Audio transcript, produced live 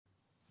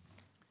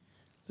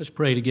Let's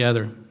pray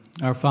together.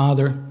 Our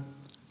Father,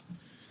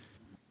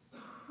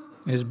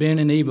 as Ben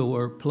and Eva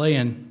were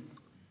playing,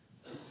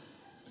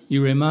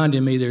 you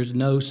reminded me there's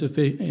no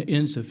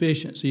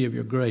insufficiency of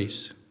your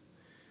grace.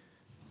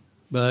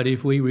 But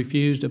if we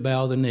refuse to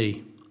bow the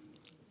knee,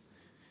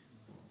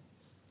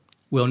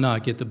 we'll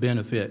not get the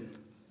benefit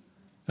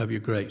of your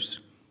grace.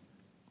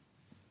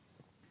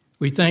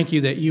 We thank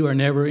you that you are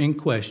never in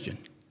question.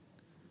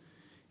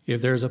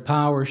 If there's a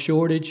power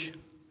shortage,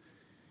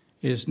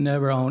 it's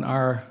never on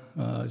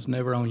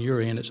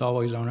your end. It's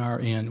always on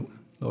our end.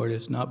 Lord,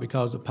 it's not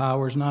because the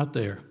power is not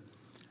there.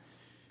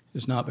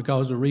 It's not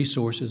because the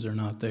resources are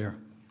not there.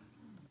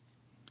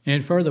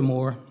 And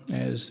furthermore,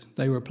 as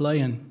they were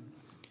playing,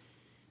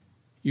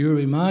 you were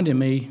reminding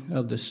me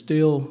of the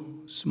still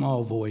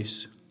small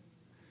voice.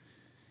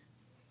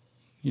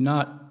 You're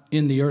not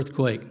in the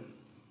earthquake,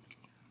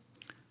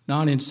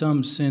 not in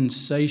some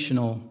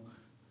sensational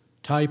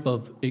type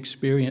of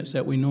experience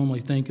that we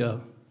normally think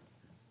of.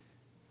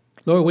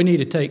 Lord, we need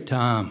to take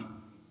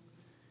time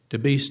to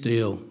be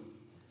still.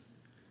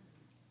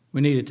 We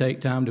need to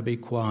take time to be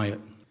quiet.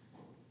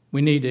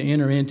 We need to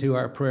enter into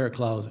our prayer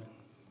closet.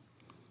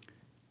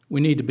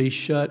 We need to be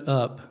shut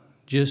up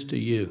just to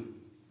you.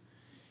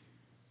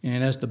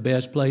 And that's the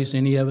best place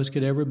any of us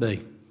could ever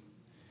be.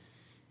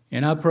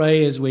 And I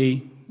pray as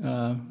we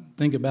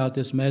think about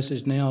this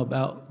message now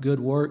about good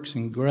works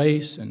and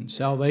grace and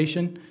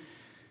salvation,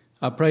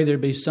 I pray there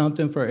be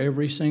something for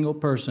every single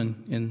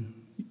person in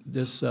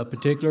this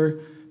particular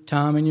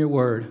time in your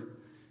word.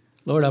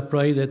 Lord, I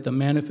pray that the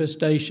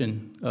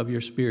manifestation of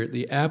your Spirit,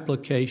 the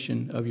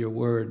application of your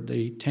word,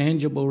 the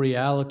tangible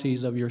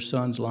realities of your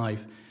Son's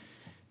life,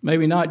 may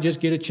we not just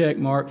get a check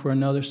mark for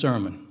another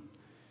sermon.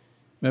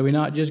 May we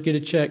not just get a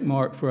check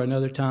mark for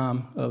another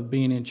time of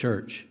being in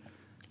church.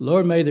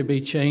 Lord, may there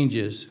be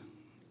changes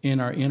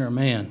in our inner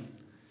man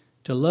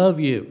to love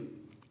you,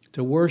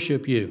 to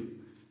worship you,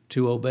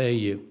 to obey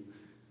you.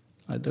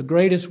 The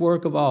greatest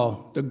work of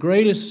all, the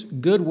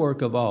greatest good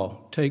work of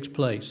all takes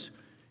place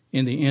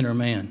in the inner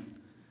man.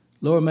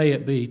 Lord, may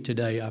it be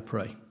today, I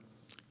pray.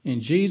 In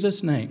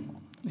Jesus' name,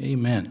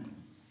 amen.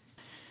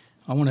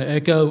 I want to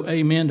echo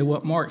amen to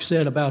what Mark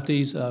said about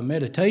these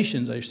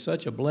meditations. They're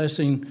such a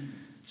blessing,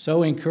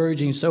 so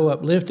encouraging, so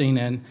uplifting.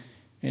 And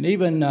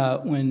even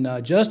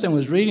when Justin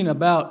was reading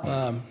about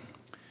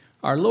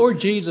our Lord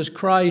Jesus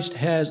Christ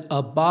has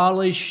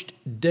abolished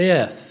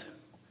death,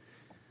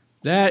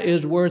 that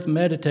is worth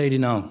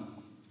meditating on.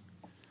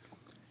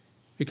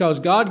 Because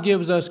God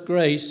gives us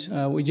grace.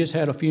 We just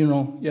had a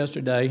funeral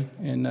yesterday,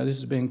 and this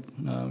has been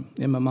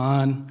in my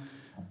mind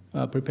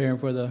preparing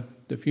for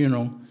the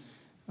funeral.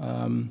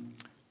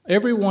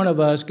 Every one of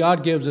us,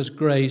 God gives us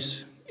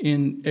grace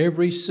in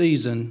every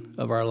season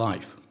of our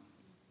life.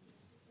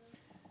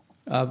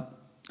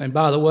 And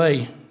by the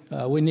way,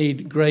 we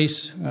need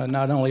grace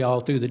not only all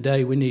through the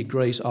day, we need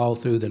grace all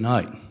through the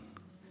night.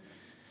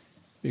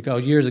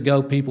 Because years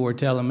ago, people were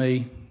telling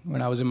me,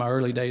 when I was in my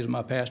early days of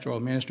my pastoral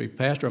ministry,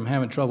 Pastor, I'm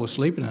having trouble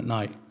sleeping at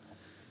night.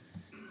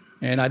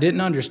 And I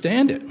didn't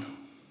understand it.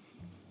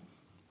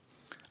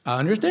 I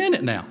understand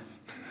it now.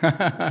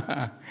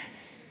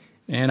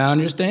 And I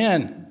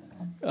understand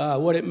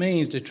what it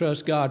means to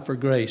trust God for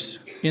grace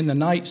in the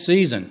night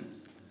season.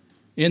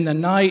 In the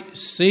night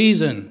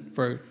season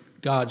for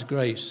God's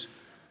grace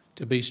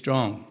to be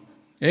strong.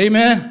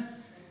 Amen?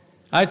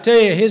 I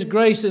tell you, His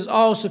grace is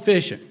all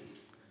sufficient.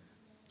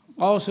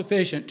 All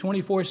sufficient,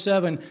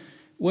 24/7.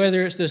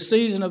 Whether it's the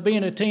season of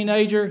being a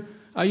teenager,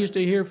 I used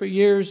to hear for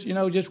years,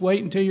 just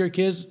wait until your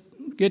kids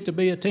get to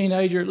be a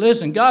teenager.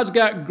 Listen, God's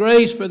got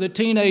grace for the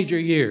teenager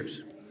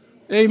years.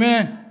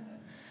 Amen?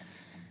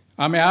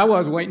 I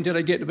was waiting until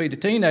they get to be the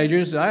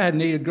teenagers. I had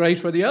needed grace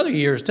for the other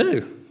years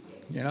too.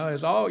 You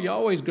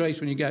always grace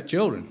when you got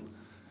children.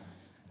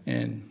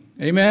 And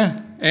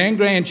amen? And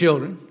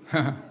grandchildren.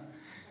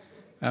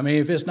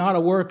 If it's not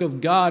a work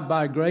of God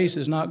by grace,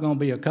 it's not going to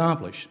be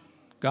accomplished.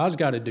 God's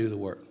got to do the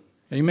work.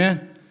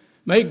 Amen?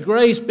 May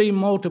grace be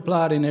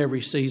multiplied in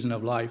every season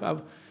of life.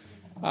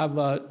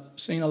 I've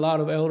seen a lot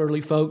of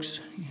elderly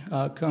folks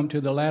come to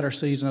the latter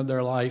season of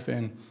their life,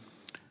 and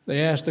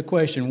they ask the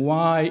question,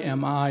 why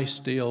am I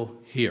still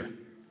here?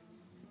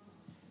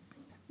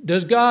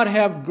 Does God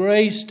have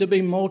grace to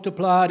be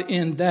multiplied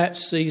in that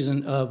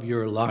season of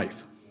your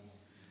life?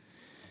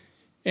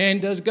 And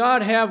does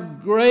God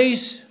have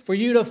grace for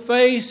you to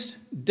face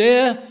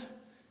death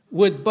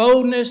with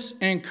boldness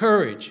and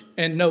courage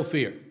and no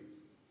fear?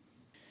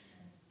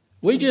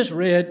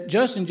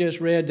 Justin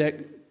just read that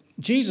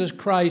Jesus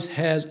Christ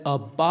has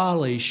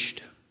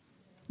abolished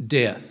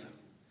death.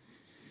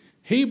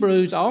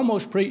 Hebrews, I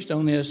almost preached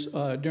on this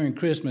during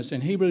Christmas.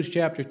 In Hebrews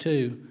chapter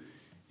 2,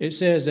 it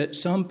says that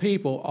some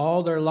people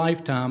all their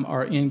lifetime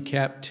are in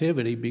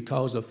captivity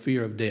because of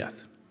fear of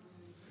death.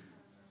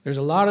 There's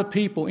a lot of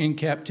people in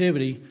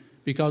captivity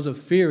because of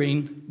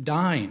fearing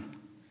dying.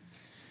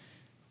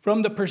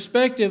 From the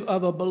perspective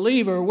of a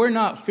believer, we're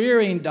not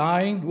fearing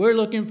dying. We're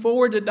looking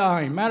forward to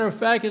dying. Matter of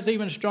fact, it's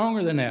even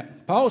stronger than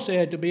that. Paul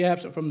said to be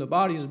absent from the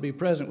body is to be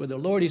present with the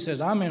Lord. He says,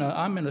 I'm in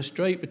a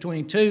strait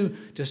between two.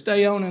 To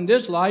stay on in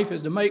this life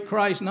is to make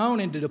Christ known,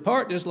 and to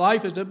depart this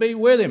life is to be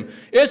with him.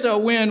 It's a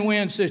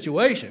win-win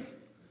situation.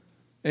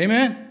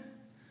 Amen?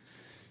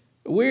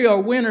 We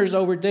are winners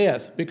over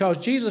death because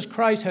Jesus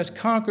Christ has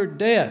conquered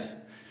death.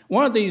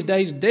 One of these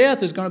days,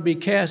 death is going to be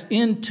cast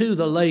into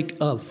the lake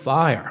of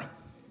fire.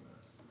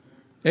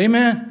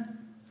 Amen?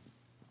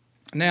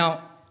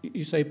 Now,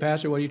 you say,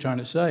 Pastor, what are you trying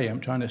to say?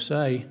 I'm trying to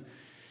say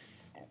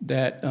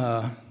that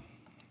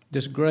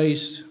this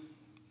grace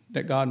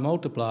that God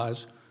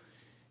multiplies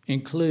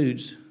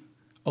includes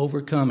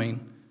overcoming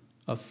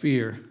a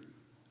fear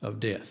of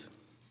death.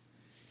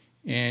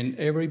 And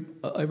every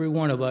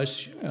one of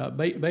us,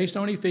 based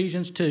on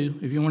Ephesians 2,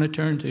 if you want to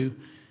turn to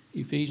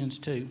Ephesians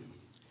 2,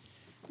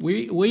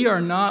 we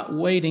are not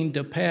waiting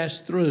to pass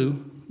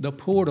through the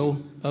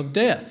portal of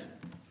death.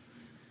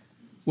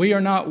 We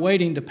are not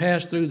waiting to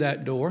pass through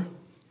that door.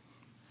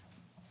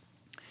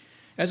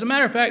 As a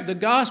matter of fact, the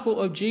gospel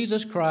of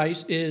Jesus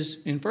Christ is,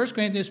 in 1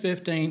 Corinthians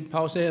 15,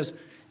 Paul says,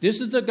 this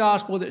is the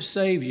gospel that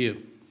saves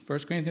you. 1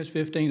 Corinthians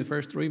 15, the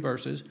first 3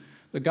 verses.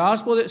 The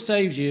gospel that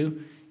saves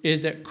you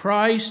is that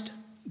Christ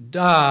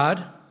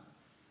died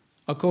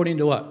according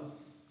to what?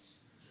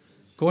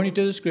 According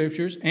to the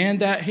Scriptures, and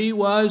that he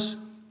was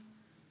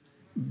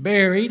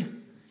buried,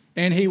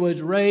 and he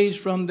was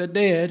raised from the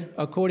dead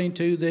according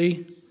to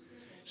the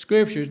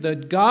Scriptures. The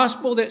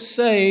gospel that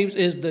saves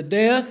is the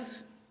death,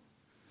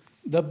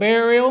 the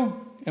burial,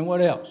 and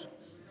what else?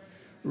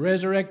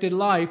 Resurrected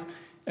life.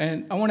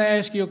 And I want to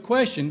ask you a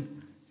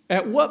question.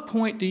 At what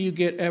point do you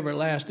get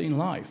everlasting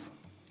life?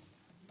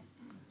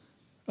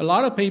 A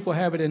lot of people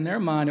have it in their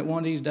mind that one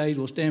of these days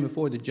we'll stand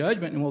before the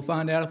judgment and we'll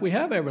find out if we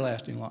have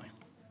everlasting life.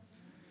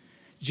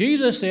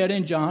 Jesus said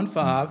in John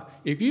 5,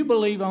 if you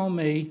believe on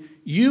me,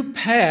 you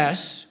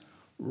pass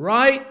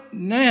right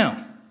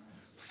now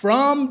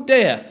from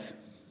death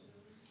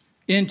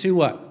into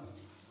what?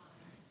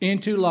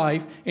 Into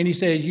life. And he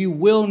says you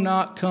will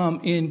not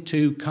come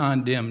into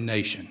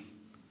condemnation.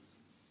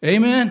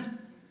 Amen?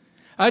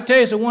 I tell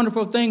you, it's a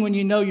wonderful thing when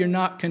you know you're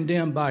not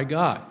condemned by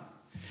God.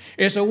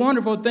 It's a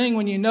wonderful thing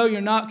when you know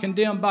you're not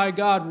condemned by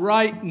God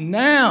right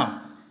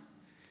now.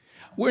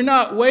 We're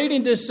not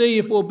waiting to see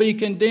if we'll be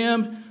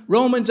condemned.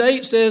 Romans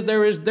 8 says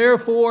there is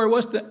therefore,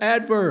 what's the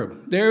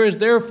adverb? There is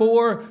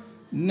therefore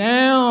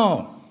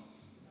now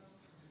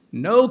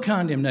no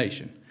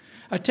condemnation.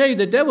 I tell you,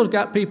 the devil's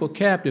got people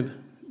captive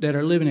that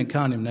are living in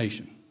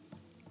condemnation.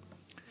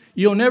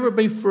 You'll never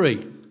be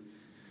free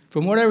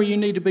from whatever you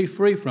need to be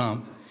free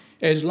from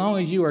as long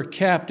as you are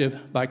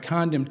captive by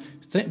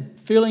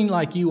feeling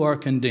like you are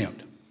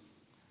condemned.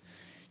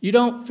 You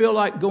don't feel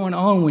like going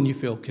on when you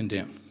feel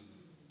condemned.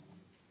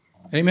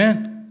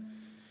 Amen?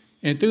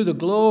 And through the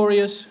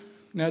glorious,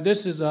 now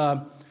this is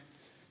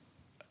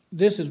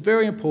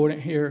very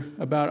important here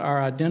about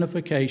our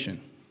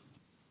identification.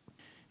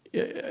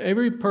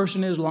 Every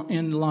person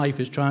in life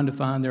is trying to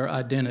find their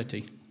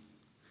identity.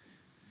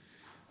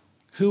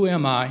 Who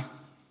am I?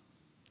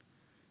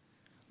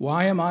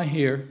 Why am I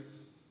here?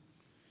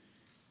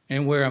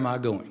 And where am I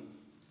going?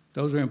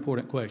 Those are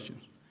important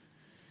questions.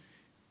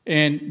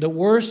 And the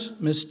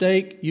worst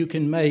mistake you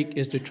can make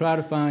is to try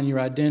to find your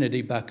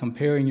identity by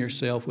comparing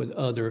yourself with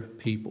other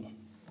people.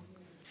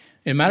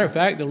 As a matter of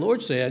fact, the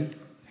Lord said,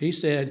 He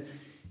said,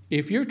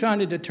 if you're trying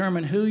to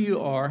determine who you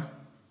are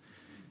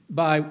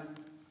by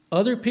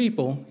other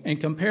people and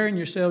comparing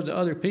yourselves to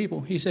other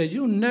people, He says,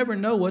 you'll never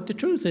know what the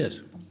truth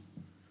is.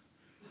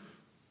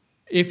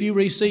 If you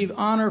receive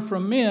honor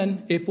from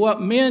men, if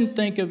what men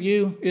think of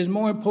you is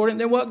more important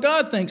than what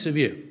God thinks of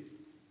you.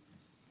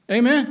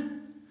 Amen?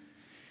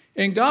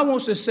 And God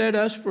wants to set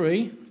us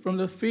free from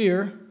the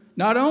fear,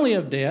 not only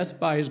of death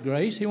by His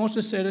grace, He wants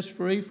to set us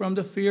free from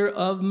the fear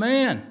of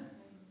man.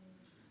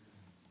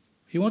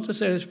 He wants to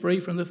set us free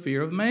from the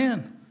fear of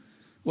man.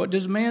 What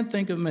does man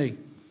think of me?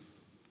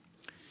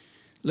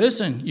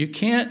 Listen, you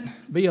can't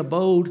be a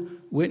bold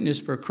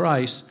witness for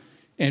Christ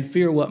and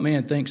fear what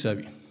man thinks of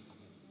you.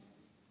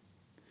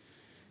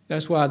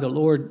 That's why the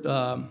Lord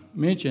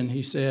mentioned,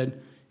 He said,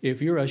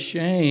 if you're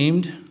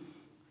ashamed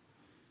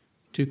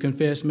to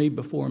confess me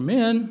before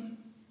men,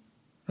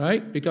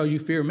 right, because you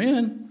fear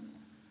men,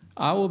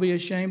 I will be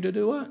ashamed to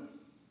do what?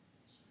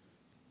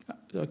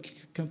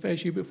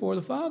 Confess you before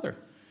the Father.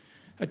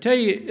 I tell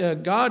you,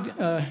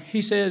 God,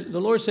 He says, the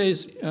Lord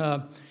says,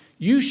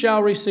 you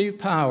shall receive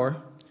power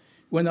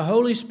when the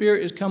Holy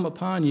Spirit is come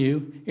upon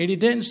you. And He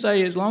didn't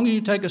say, as long as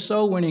you take a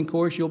soul winning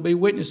course, you'll be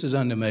witnesses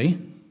unto me.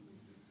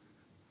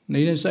 And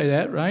He didn't say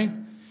that, right?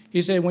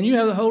 He said, when you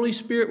have the Holy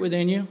Spirit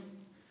within you,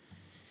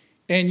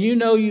 and you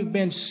know you've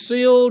been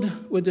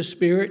sealed with the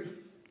Spirit,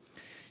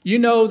 you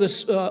know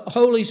the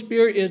Holy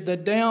Spirit is the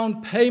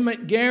down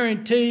payment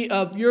guarantee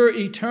of your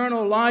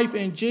eternal life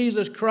in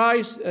Jesus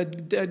Christ, a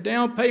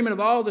down payment of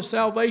all the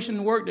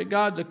salvation work that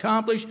God's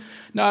accomplished.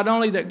 Not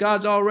only that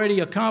God's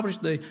already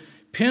accomplished the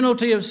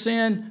penalty of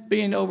sin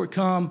being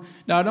overcome,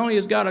 not only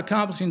is God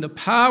accomplishing the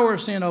power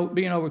of sin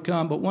being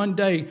overcome, but one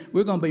day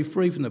we're going to be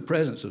free from the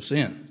presence of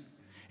sin.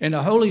 And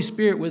the Holy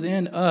Spirit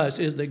within us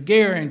is the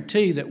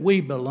guarantee that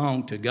we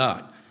belong to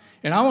God.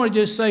 And I want to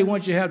just say,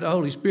 once you have the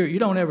Holy Spirit, you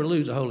don't ever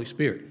lose the Holy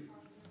Spirit.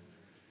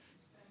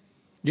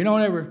 You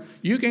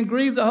can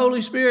grieve the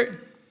Holy Spirit.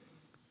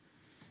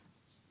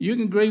 You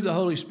can grieve the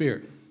Holy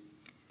Spirit.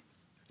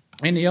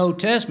 In the Old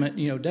Testament,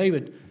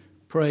 David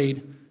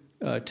prayed,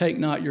 take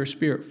not your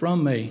spirit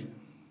from me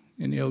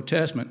in the Old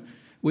Testament.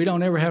 We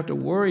don't ever have to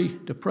worry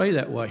to pray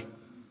that way.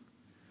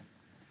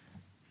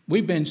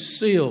 We've been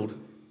sealed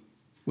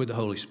with the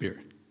Holy Spirit.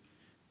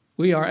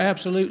 We are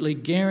absolutely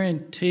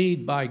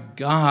guaranteed by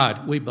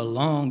God we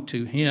belong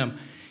to Him.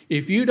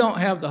 If you don't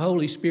have the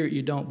Holy Spirit,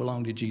 you don't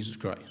belong to Jesus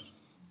Christ.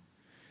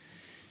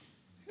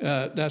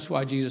 That's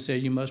why Jesus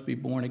said you must be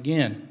born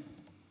again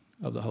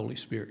of the Holy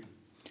Spirit.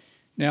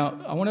 Now,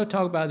 I want to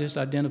talk about this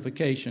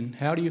identification.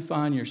 How do you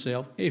find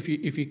yourself? If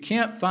you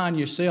can't find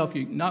yourself,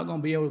 you're not going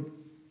to be able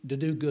to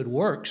do good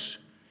works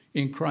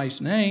in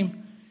Christ's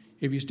name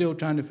if you're still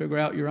trying to figure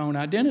out your own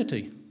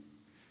identity,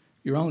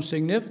 your own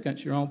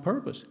significance, your own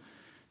purpose.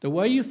 The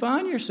way you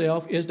find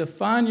yourself is to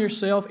find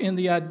yourself in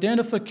the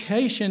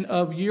identification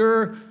of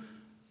your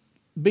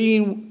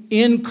being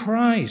in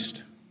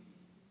Christ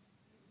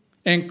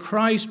and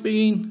Christ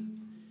being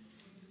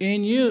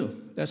in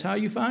you. That's how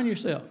you find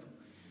yourself.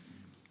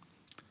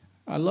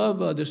 I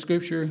love the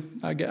scripture.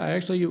 I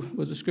actually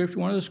was a scripture.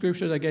 One of the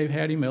scriptures I gave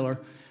Hattie Miller.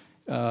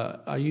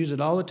 I use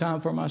it all the time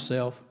for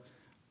myself.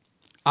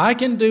 I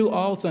can do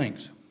all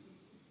things.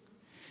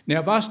 Now,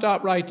 if I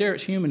stop right there,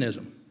 it's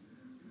humanism.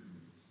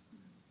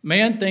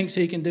 Man thinks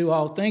he can do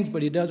all things,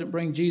 but he doesn't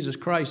bring Jesus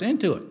Christ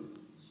into it.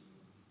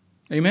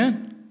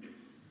 Amen?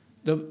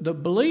 The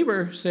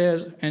believer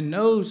says and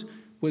knows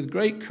with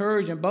great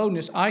courage and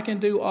boldness, I can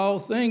do all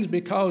things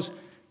because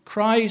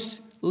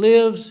Christ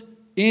lives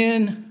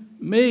in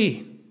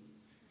me.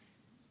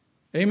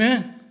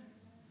 Amen?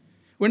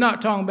 We're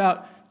not talking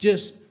about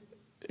just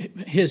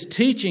His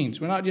teachings.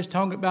 We're not just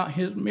talking about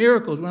His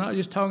miracles. We're not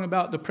just talking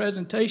about the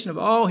presentation of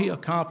all He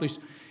accomplished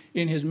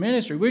in His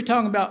ministry. We're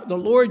talking about the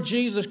Lord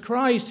Jesus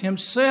Christ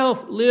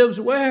Himself lives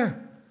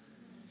where?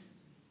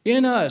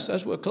 In us.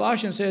 That's what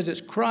Colossians says.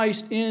 It's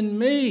Christ in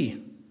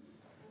me.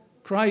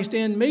 Christ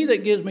in me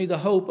that gives me the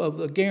hope of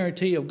the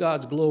guarantee of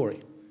God's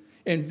glory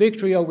and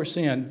victory over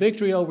sin,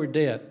 victory over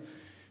death,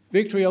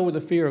 victory over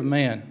the fear of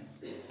man.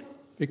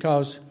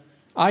 Because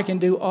I can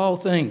do all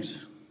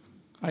things.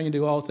 I can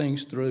do all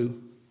things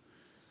through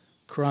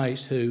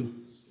Christ who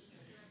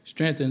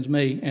strengthens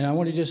me. And I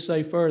want to just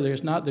say further,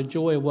 it's not the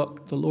joy of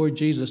what the Lord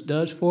Jesus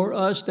does for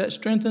us that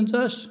strengthens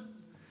us.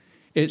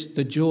 It's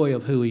the joy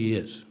of who He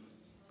is.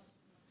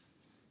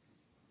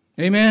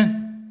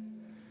 Amen?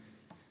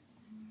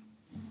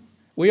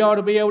 We ought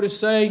to be able to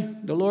say,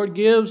 the Lord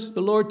gives,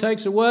 the Lord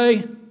takes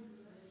away.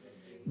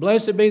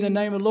 Blessed be the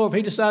name of the Lord. If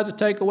He decides to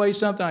take away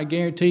something, I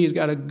guarantee He's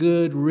got a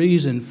good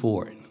reason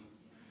for it.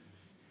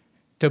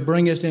 To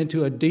bring us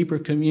into a deeper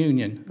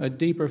communion, a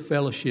deeper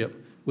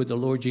fellowship with the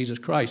Lord Jesus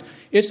Christ.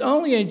 It's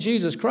only in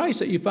Jesus Christ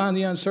that you find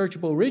the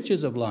unsearchable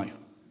riches of life.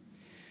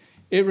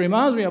 It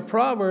reminds me of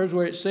Proverbs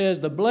where it says,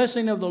 the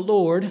blessing of the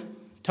Lord,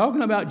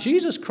 talking about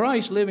Jesus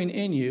Christ living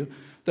in you,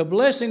 the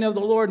blessing of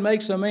the Lord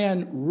makes a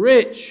man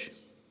rich,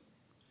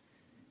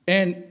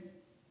 and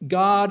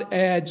God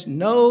adds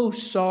no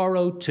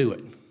sorrow to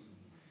it.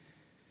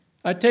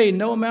 I tell you,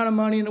 no amount of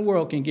money in the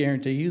world can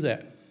guarantee you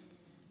that.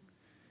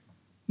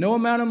 No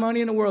amount of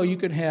money in the world you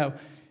could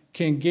have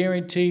can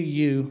guarantee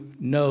you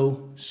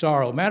no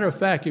sorrow. Matter of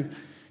fact,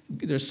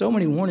 there's so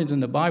many warnings in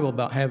the Bible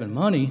about having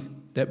money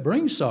that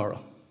brings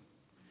sorrow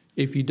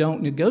if you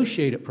don't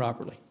negotiate it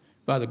properly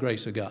by the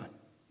grace of God.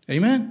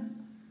 Amen?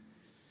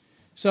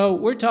 So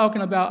we're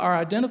talking about our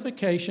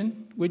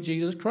identification with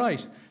Jesus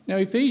Christ. Now,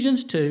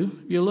 Ephesians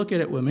 2, if you look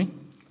at it with me,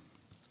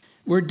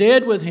 we're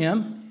dead with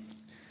Him.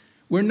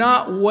 We're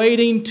not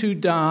waiting to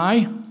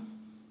die.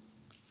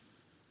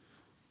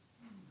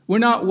 We're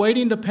not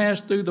waiting to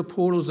pass through the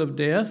portals of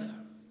death.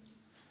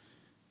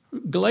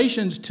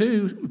 Galatians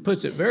 2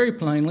 puts it very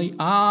plainly.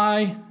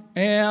 I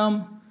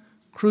am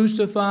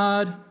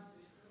crucified.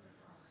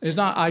 It's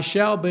not I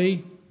shall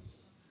be.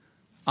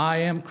 I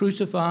am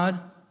crucified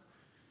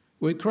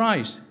with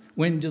Christ.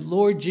 When the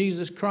Lord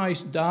Jesus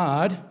Christ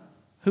died,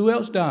 who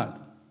else died?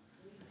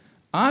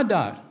 I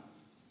died.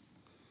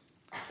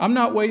 I'm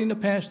not waiting to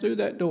pass through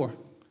that door.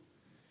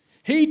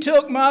 He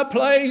took my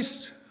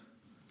place.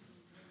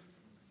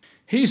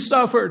 He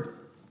suffered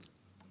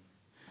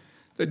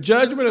the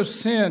judgment of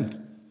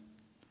sin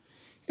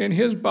in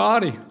His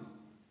body.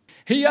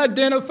 He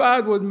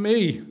identified with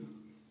me.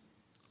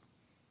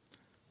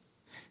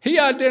 He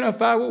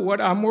identified with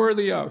what I'm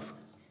worthy of.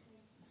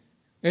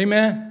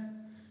 Amen?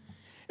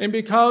 And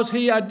because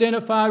He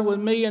identified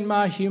with me in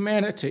my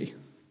humanity,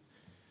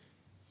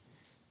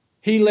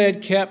 He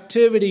led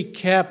captivity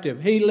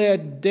captive. He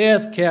led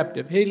death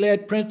captive. He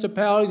led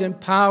principalities and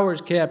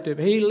powers captive.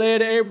 He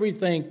led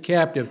everything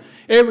captive.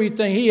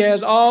 Everything. He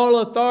has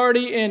all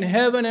authority in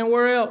heaven and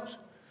where else?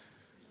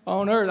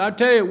 On earth. I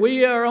tell you,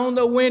 we are on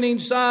the winning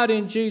side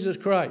in Jesus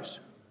Christ.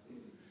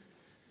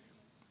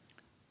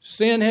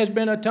 Sin has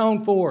been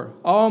atoned for.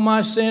 All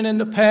my sin in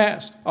the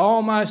past,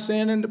 all my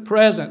sin in the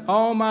present,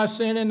 all my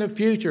sin in the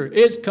future.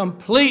 It's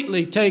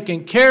completely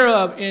taken care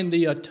of in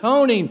the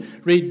atoning,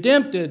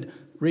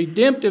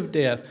 redemptive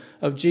death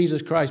of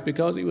Jesus Christ,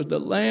 because he was the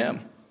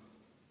Lamb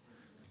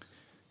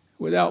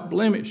without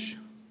blemish.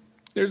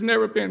 There's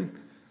never been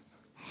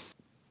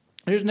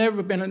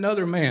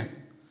another man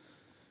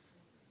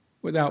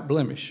without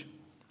blemish.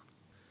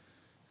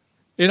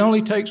 It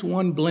only takes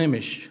one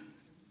blemish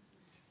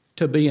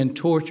to be in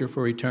torture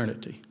for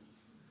eternity.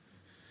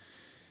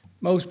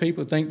 Most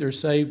people think they're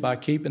saved by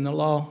keeping the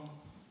law,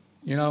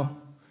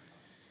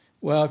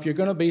 Well, if you're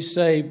going to be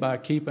saved by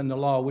keeping the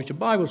law, which the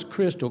Bible's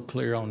crystal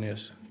clear on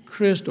this.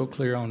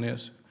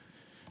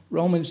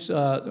 Romans,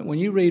 when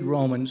you read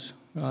Romans,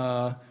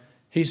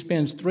 he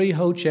spends 3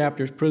 whole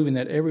chapters proving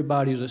that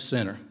everybody's a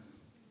sinner.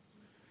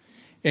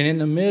 And in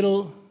the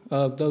middle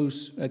of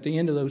those, at the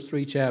end of those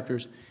 3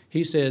 chapters,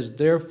 he says,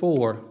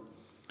 therefore,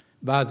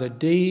 by the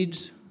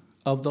deeds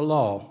of the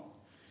law,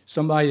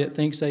 somebody that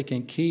thinks they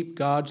can keep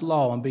God's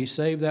law and be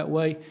saved that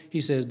way, he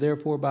says,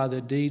 therefore, by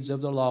the deeds of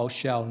the law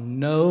shall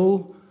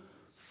no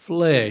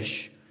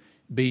flesh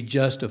be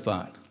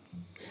justified.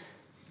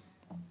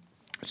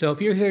 So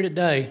if you're here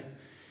today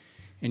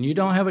and you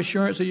don't have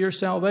assurance of your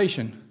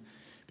salvation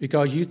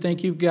because you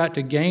think you've got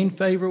to gain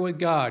favor with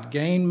God,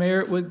 gain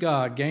merit with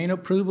God, gain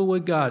approval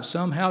with God,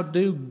 somehow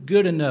do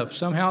good enough,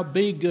 somehow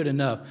be good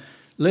enough,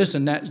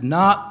 listen, that's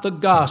not the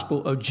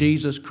gospel of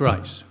Jesus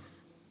Christ.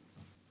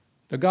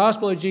 The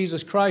gospel of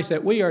Jesus Christ,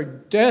 that we are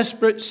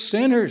desperate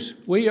sinners.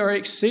 We are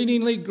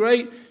exceedingly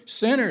great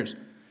sinners.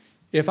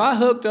 If I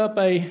hooked up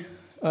a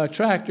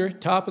tractor,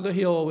 top of the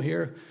hill over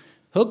here,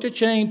 hooked a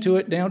chain to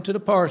it down to the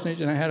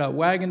parsonage, and I had a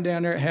wagon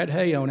down there that had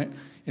hay on it,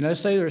 and let's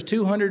say there's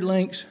 200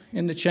 links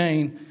in the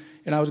chain,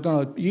 and I was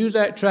going to use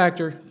that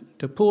tractor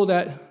to pull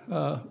that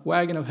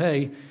wagon of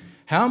hay,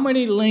 how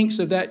many links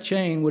of that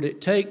chain would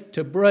it take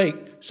to break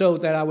so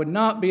that I would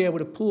not be able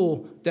to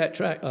pull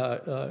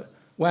that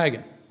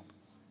wagon?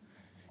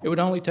 It would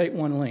only take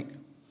 1 link.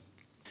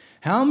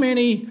 How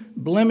many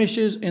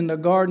blemishes in the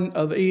Garden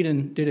of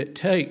Eden did it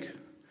take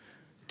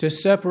to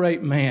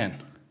separate man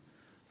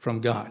from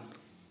God?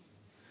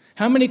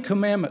 How many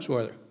commandments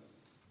were there?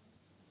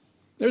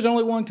 There's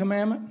only 1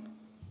 commandment.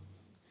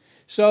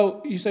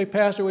 So you say,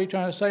 Pastor, what are you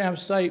trying to say? I'm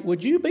saying,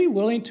 would you be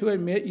willing to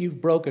admit you've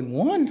broken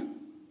 1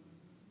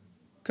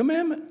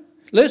 commandment?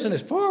 Listen,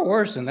 it's far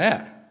worse than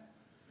that.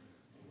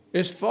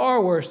 It's far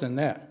worse than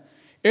that.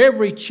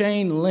 Every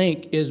chain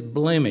link is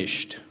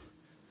blemished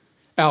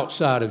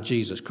outside of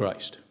Jesus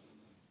Christ.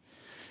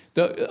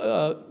 It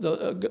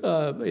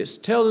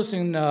tells us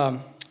in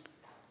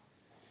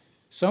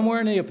somewhere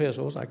in the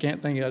epistles, I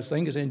can't think, I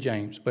think it's in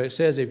James, but it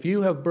says if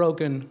you have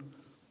broken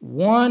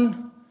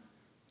 1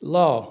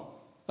 law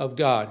of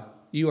God,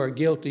 you are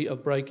guilty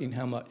of breaking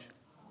how much?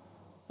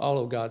 All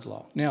of God's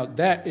law. Now,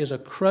 that is a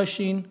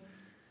crushing.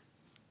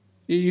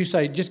 You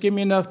say, just give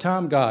me enough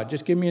time, God.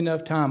 Just give me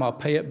enough time. I'll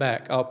pay it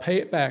back. I'll pay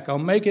it back. I'll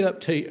make it up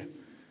to you.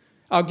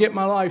 I'll get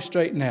my life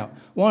straightened out.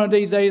 One of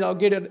these days, I'll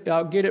get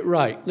it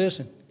right.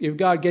 Listen, if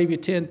God gave you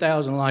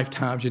 10,000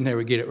 lifetimes, you'd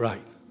never get it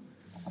right.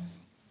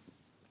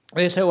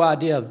 This whole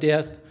idea of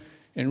death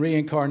and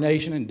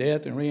reincarnation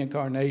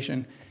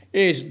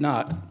is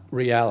not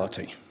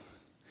reality.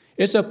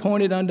 It's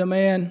appointed unto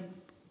man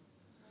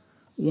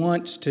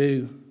once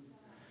to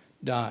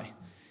die.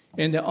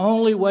 And the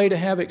only way to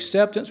have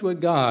acceptance with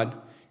God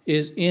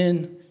is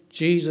in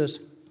Jesus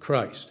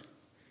Christ.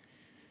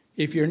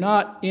 If you're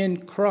not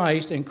in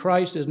Christ and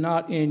Christ is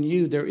not in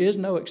you, there is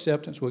no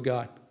acceptance with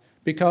God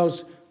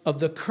because of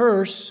the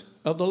curse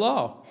of the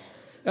law.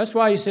 That's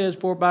why he says,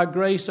 for by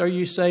grace are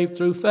you saved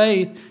through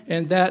faith,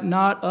 and that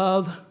not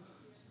of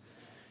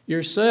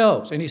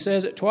yourselves. And he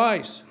says it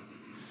twice.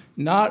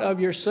 Not of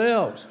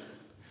yourselves,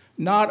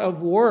 not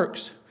of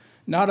works,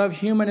 not of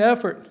human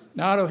effort,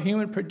 not of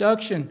human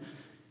production.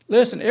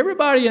 Listen,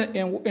 everybody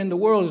in the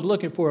world is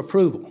looking for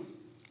approval.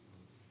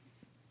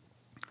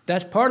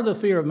 That's part of the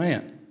fear of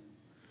man.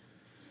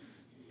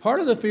 Part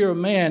of the fear of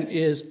man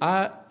is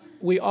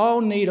we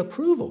all need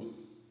approval.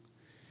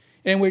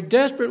 And we're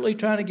desperately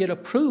trying to get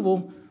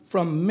approval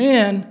from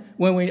men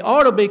when we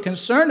ought to be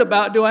concerned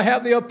about, do I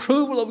have the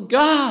approval of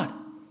God?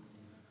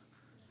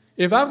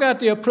 If I've got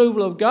the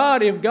approval of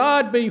God, if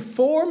God be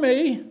for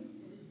me,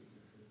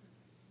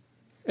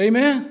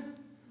 amen?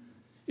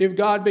 If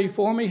God be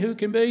for me, who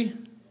can be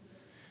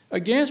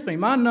against me?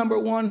 My number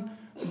 1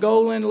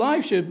 goal in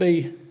life should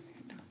be,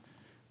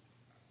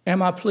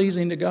 am I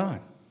pleasing to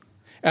God?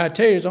 And I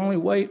tell you, there's only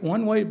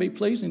one way to be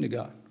pleasing to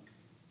God.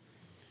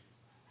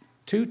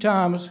 2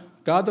 times,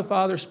 God the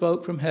Father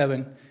spoke from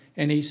heaven,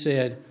 and he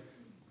said,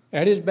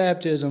 at his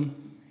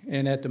baptism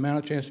and at the Mount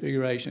of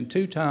Transfiguration,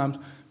 2 times,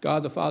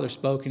 God the Father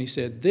spoke, and he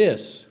said,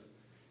 this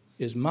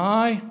is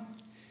my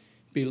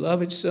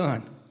beloved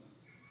Son,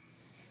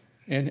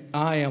 and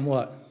I am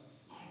what?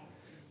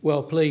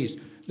 Well pleased.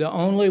 The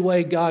only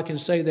way God can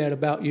say that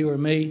about you or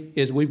me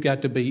is we've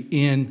got to be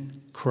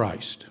in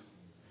Christ.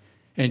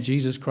 And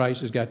Jesus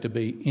Christ has got to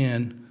be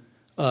in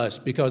us.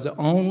 Because the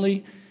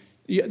only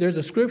There's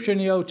a scripture in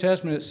the Old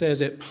Testament that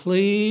says it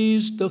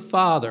pleased the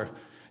Father.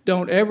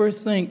 Don't ever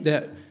think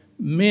that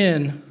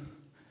men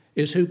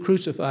is who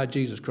crucified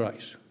Jesus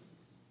Christ.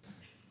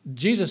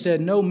 Jesus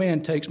said, no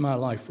man takes my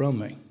life from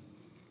me.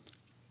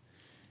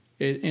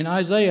 In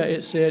Isaiah,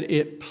 it said,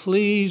 it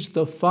pleased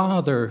the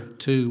Father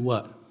to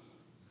what?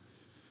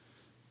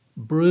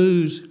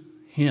 Bruise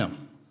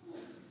him.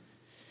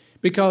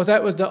 Because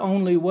that was the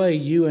only way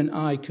you and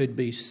I could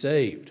be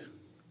saved.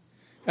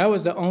 That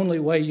was the only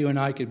way you and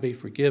I could be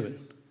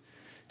forgiven.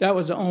 That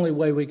was the only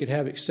way we could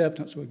have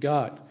acceptance with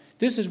God.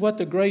 This is what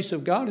the grace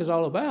of God is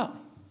all about.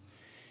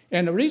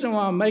 And the reason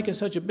why I'm making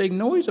such a big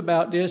noise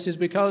about this is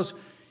because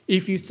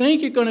if you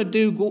think you're going to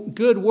do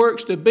good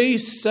works to be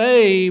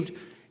saved,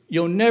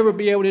 you'll never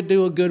be able to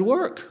do a good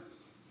work.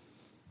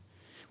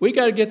 We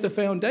got to get the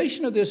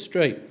foundation of this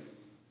straight.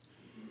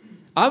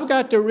 I've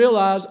got to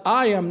realize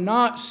I am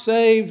not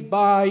saved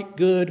by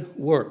good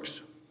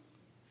works.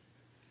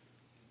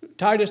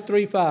 Titus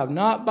 3:5,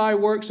 not by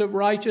works of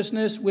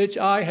righteousness which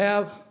I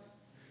have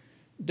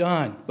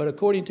done, but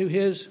according to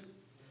his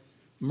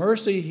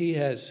mercy he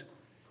has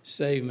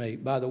saved me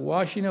by the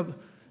washing of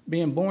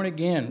being born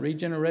again,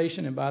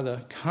 regeneration, and by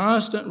the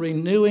constant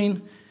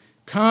renewing,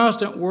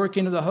 constant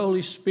working of the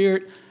Holy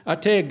Spirit. I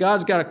tell you,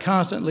 God's got to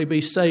constantly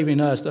be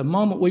saving us. The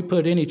moment we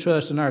put any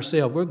trust in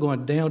ourselves, we're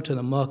going down to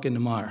the muck and the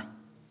mire.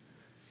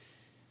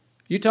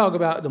 You talk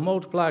about the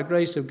multiplied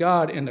grace of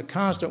God and the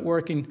constant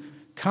working,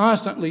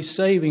 constantly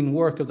saving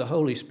work of the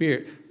Holy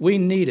Spirit. We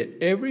need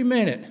it every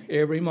minute,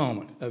 every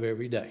moment of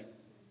every day.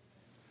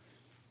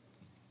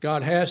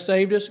 God has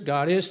saved us.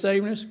 God is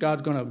saving us.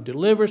 God's going to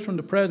deliver us from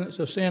the presence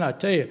of sin. I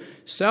tell you,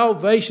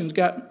 salvation's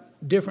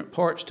got different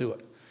parts to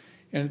it.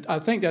 And I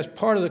think that's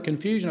part of the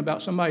confusion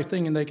about somebody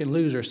thinking they can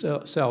lose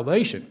their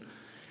salvation.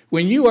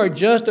 When you are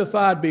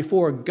justified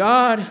before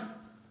God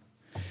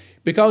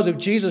because of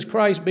Jesus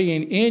Christ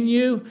being in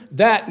you,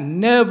 that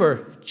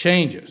never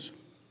changes.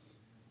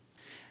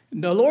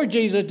 The Lord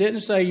Jesus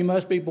didn't say you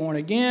must be born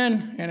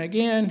again and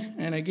again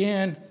and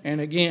again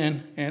and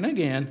again and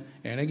again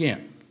and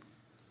again.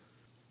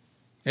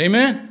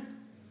 Amen?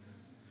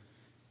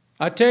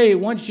 I tell you,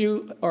 once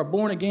you are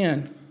born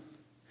again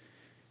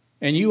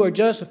and you are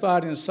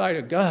justified in the sight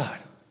of God,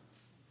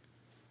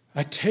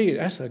 I tell you,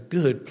 that's a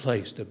good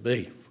place to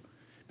be.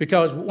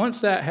 Because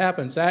once that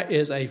happens, that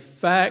is a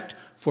fact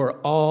for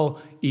all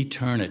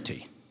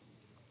eternity.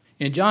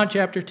 In John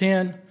chapter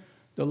 10,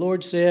 the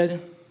Lord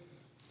said,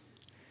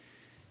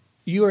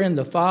 you are in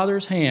the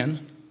Father's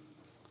hand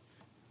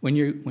when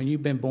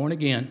you've been born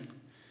again.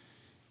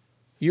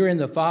 You're in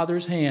the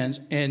Father's hands,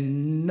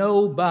 and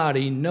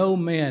nobody, no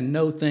man,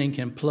 no thing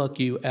can pluck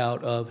you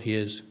out of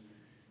his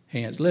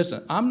hands.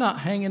 Listen, I'm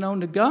not hanging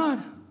on to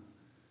God.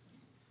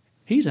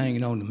 He's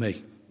hanging on to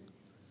me.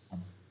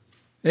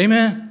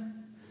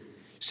 Amen?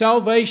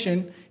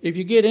 Salvation, if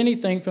you get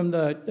anything from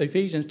the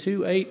Ephesians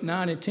 2, 8,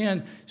 9, and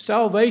 10,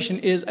 salvation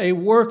is a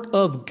work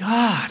of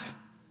God.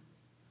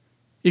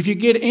 If you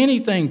get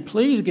anything,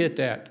 please get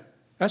that.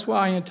 That's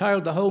why I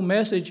entitled the whole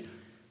message,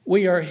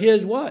 we are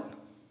his what?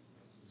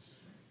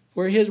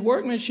 We're his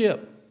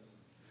workmanship.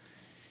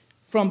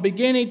 From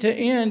beginning to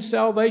end,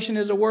 salvation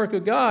is a work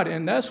of God.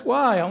 And that's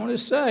why I want to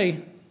say,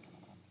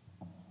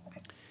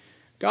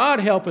 God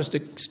help us to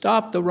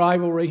stop the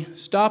rivalry,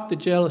 stop the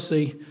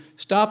jealousy,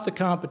 stop the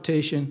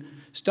competition,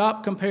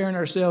 stop comparing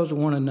ourselves to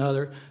one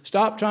another,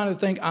 stop trying to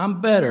think I'm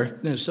better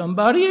than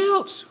somebody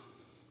else.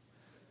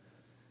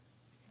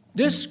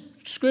 This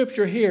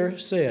scripture here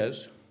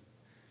says,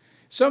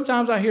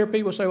 sometimes I hear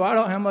people say, well, I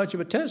don't have much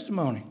of a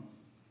testimony.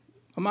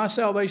 Well, my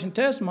salvation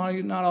testimony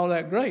is not all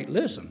that great.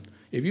 Listen,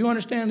 if you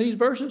understand these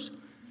verses,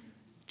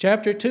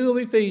 chapter 2 of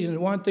Ephesians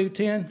 1 through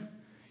 10,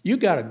 you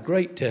got a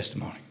great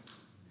testimony.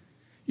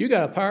 You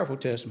got a powerful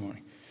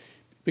testimony.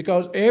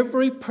 Because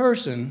every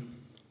person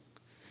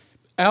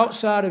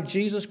outside of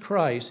Jesus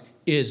Christ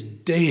is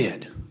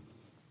dead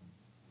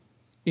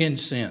in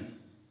sin.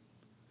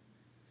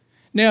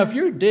 Now, if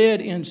you're dead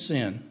in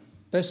sin,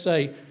 let's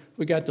say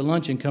we got the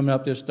luncheon coming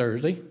up this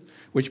Thursday,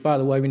 which, by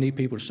the way, we need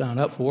people to sign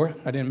up for.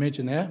 I didn't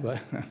mention that, but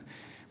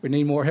we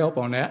need more help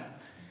on that.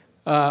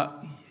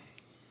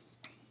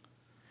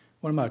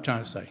 What am I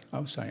trying to say? I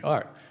was saying, all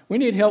right, we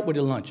need help with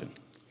the luncheon.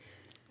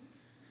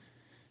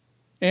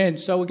 And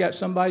so we got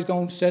somebody's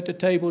going to set the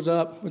tables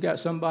up. We got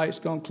somebody that's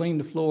going to clean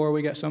the floor.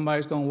 We got somebody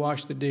that's going to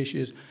wash the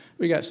dishes.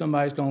 We got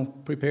somebody that's going to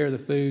prepare the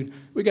food.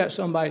 We got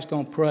somebody that's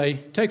going to pray.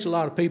 It takes a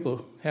lot of people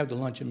to have the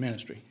luncheon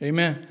ministry.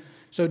 Amen?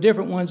 So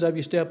different ones of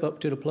you step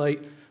up to the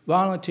plate,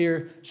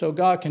 volunteer, so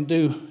God can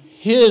do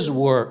his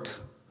work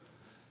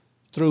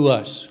through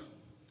us.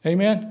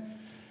 Amen?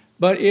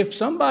 But if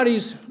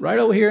somebody's right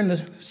over here in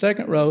the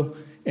second row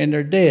and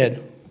they're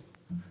dead,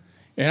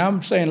 and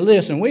I'm saying,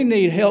 listen, we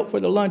need help for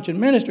the luncheon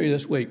ministry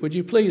this week. Would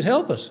you please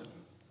help us?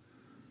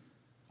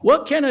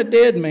 What can a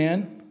dead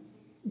man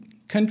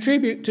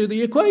contribute to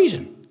the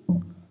equation?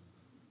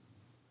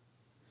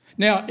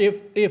 Now,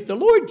 if the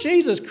Lord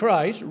Jesus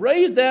Christ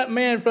raised that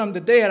man from the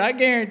dead, I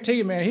guarantee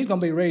you, man, he's going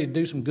to be ready to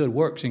do some good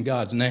works in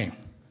God's name.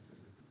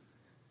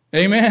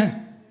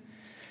 Amen?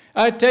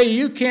 I tell you,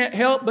 you can't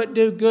help but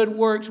do good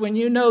works when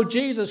you know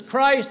Jesus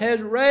Christ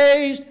has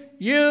raised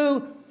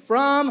you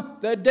from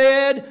the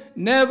dead,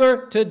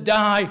 never to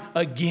die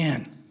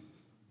again.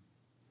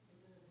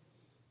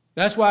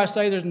 That's why I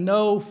say there's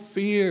no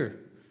fear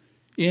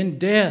in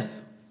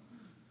death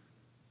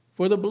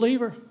for the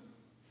believer.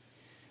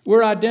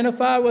 We're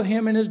identified with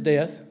him in his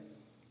death.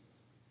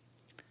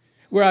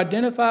 We're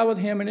identified with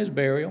him in his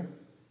burial.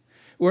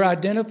 We're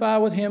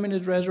identified with him in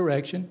his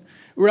resurrection.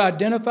 We're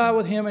identified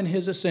with him in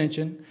his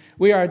ascension.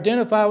 We are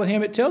identified with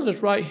him. It tells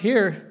us right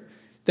here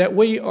that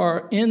we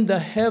are in the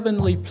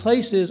heavenly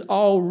places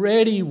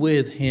already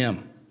with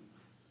him.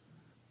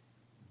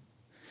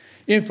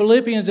 In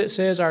Philippians it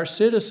says our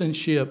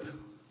citizenship.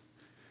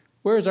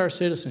 Where is our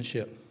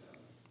citizenship?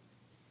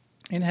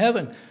 In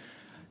heaven.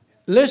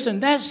 Listen,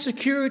 that's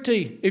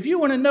security. If you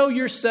want to know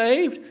you're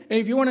saved, and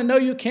if you want to know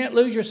you can't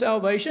lose your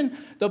salvation,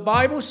 the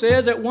Bible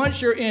says that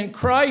once you're in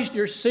Christ,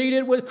 you're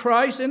seated with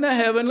Christ in the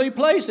heavenly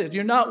places.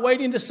 You're not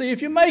waiting to see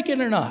if you make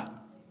it or not.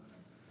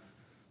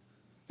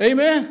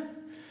 Amen?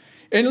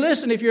 And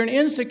listen, if you're an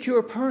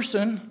insecure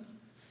person,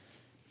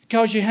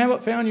 because you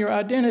haven't found your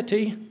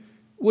identity,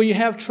 will you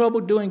have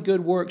trouble doing good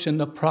works in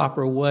the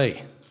proper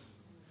way?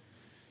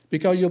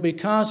 Because you'll be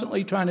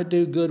constantly trying to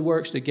do good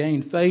works to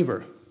gain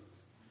favor,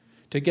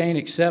 to gain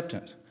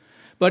acceptance.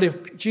 But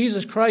if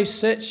Jesus Christ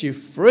sets you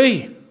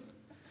free,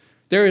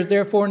 there is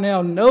therefore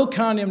now no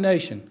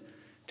condemnation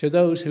to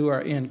those who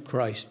are in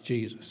Christ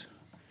Jesus.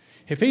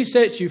 If he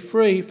sets you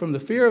free from the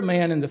fear of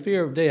man and the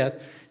fear of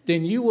death,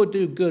 then you will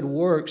do good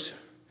works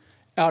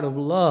out of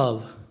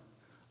love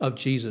of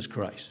Jesus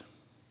Christ.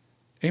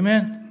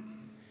 Amen?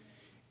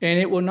 And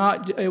it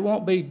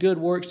won't be good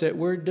works that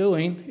we're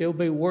doing. It will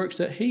be works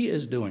that he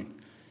is doing.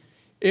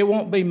 It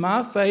won't be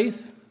my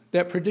faith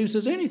that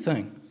produces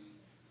anything.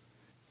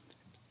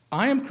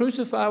 I am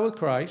crucified with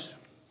Christ.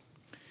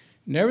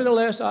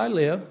 Nevertheless I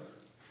live,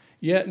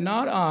 yet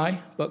not I,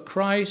 but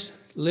Christ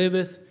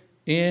liveth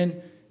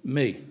in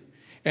me.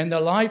 And the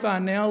life I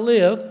now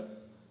live,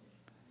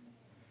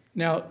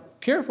 now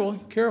careful.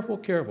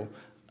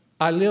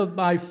 I live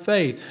by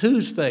faith.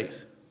 Whose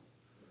faith?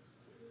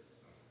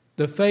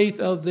 The faith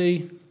of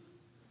the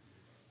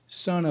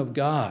Son of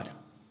God.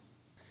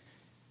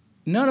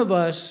 None of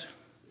us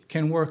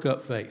can work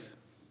up faith.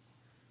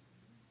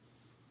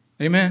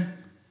 Amen?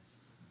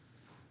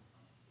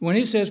 When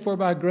he says, for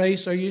by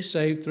grace are you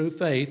saved through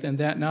faith, and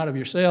that not of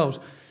yourselves,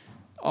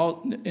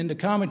 in the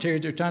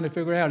commentaries they're trying to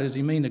figure out, does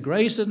he mean the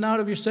grace is not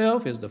of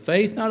yourself? Is the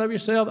faith not of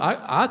yourself?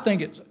 I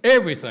think it's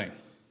everything.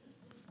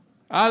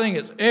 I think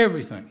it's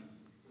everything.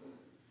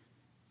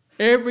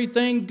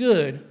 Everything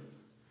good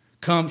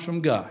comes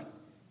from God.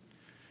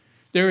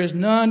 There is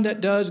none that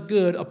does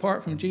good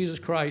apart from Jesus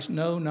Christ,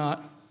 no,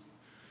 not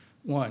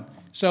one.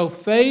 So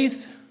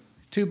faith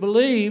to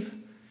believe,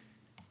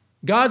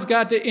 God's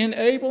got to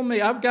enable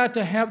me. I've got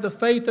to have the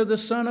faith of the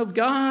Son of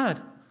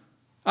God.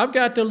 I've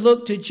got to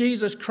look to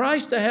Jesus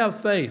Christ to have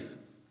faith.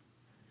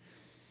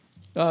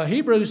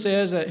 Hebrews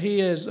says that he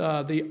is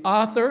the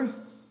author.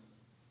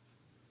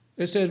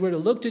 It says we're to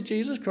look to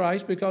Jesus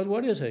Christ because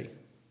what is he?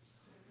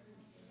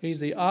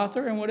 He's the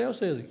author, and what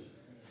else is he?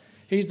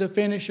 He's the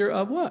finisher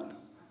of what?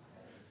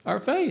 Our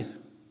faith.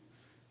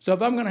 So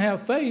if I'm going to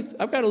have faith,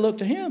 I've got to look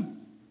to him.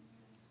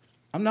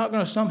 I'm not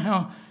going to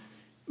somehow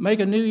make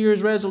a New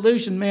Year's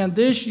resolution, man,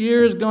 this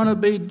year is going to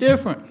be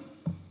different.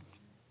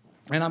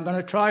 And I'm going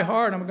to try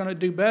hard. I'm going to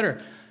do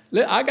better.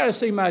 I got to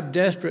see my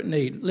desperate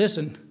need.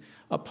 Listen,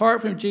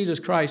 apart from Jesus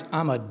Christ,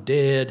 I'm a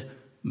dead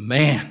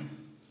man.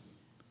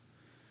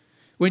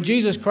 When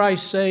Jesus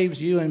Christ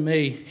saves you and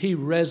me, he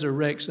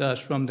resurrects us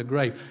from the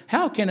grave.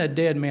 How can a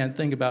dead man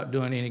think about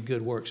doing any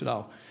good works at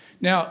all?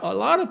 Now, a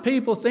lot of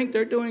people think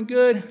they're doing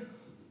good.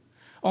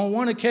 On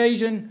one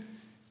occasion,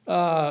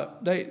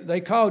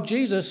 they called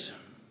Jesus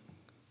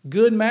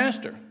good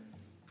master.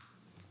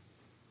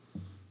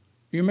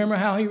 You remember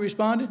how he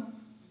responded?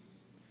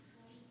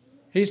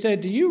 He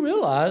said, do you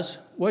realize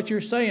what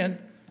you're saying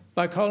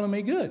by calling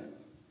me good?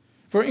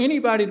 For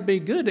anybody to be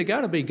good, they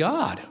got to be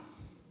God.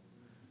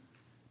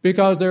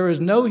 Because there is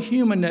no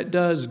human that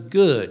does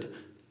good.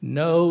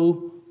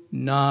 No,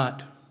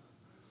 not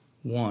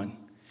one.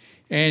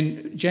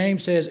 And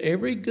James says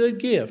every good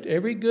gift,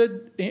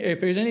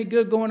 if there's any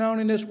good going on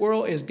in this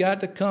world, it's got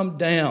to come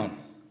down.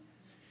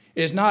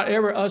 It's not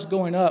ever us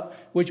going up,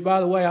 which, by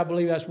the way, I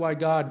believe that's why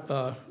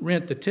God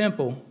rent the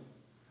temple,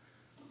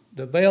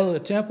 the veil of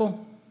the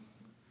temple.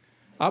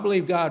 I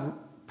believe God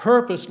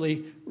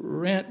purposely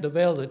rent the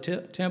veil of the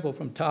temple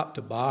from top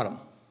to bottom.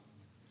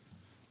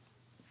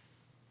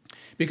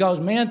 Because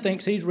man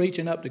thinks he's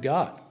reaching up to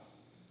God.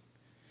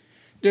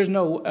 There's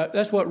no,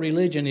 that's what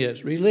religion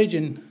is.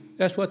 Religion,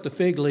 that's what the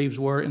fig leaves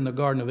were in the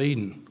Garden of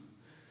Eden.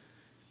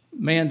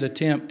 Man's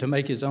attempt to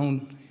make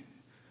himself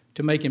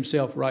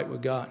right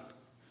with God.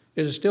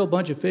 Is there still a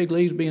bunch of fig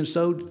leaves being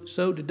sowed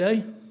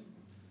today?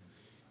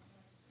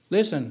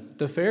 Listen,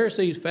 the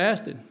Pharisees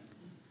fasted.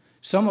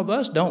 Some of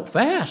us don't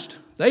fast.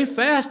 They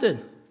fasted.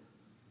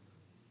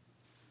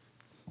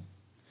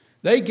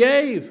 They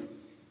gave.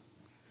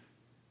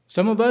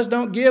 Some of us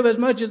don't give as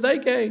much as they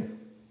gave.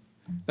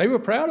 They were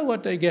proud of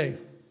what they gave.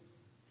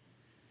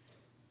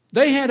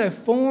 They had a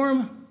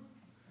form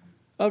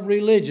of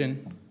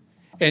religion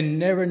and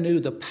never knew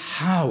the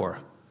power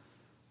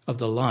of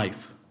the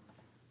life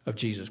of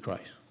Jesus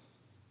Christ.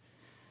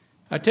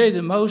 I tell you,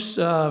 the most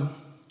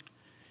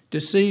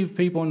deceived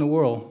people in the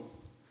world,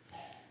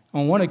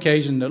 on one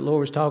occasion the Lord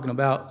was talking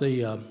about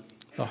the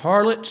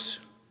harlots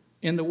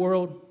in the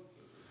world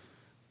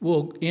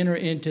will enter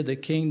into the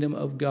kingdom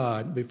of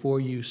God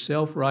before you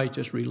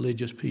self-righteous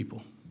religious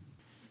people,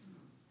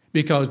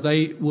 because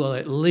they will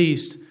at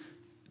least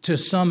to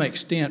some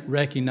extent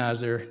recognize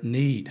their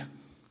need.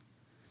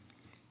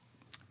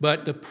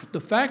 But the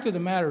fact of the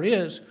matter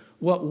is,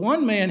 what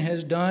one man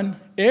has done,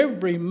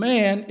 every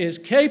man is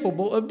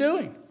capable of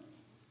doing.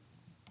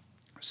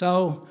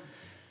 So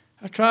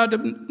I tried to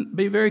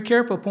be very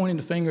careful pointing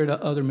the finger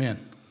at other men.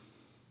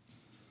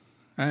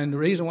 And the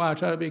reason why I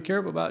try to be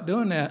careful about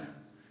doing that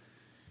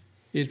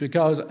is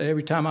because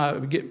every time I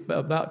get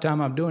about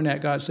time I'm doing that,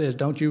 God says,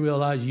 don't you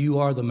realize you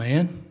are the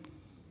man?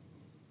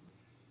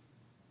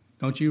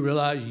 Don't you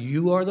realize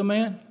you are the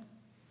man?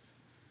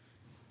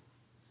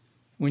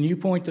 When you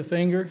point the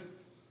finger,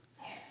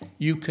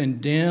 you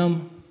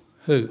condemn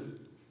who?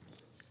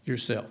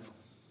 Yourself.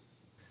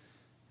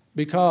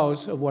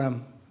 Because of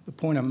the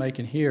point I'm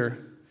making here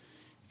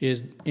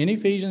is in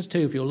Ephesians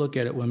 2, if you'll look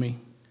at it with me,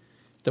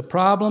 the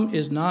problem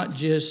is not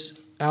just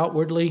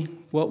outwardly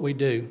what we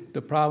do.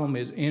 The problem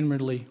is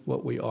inwardly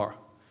what we are.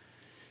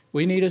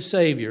 We need a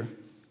Savior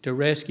to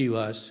rescue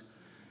us,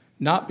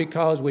 not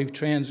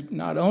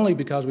only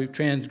because we've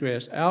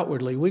transgressed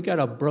outwardly, we got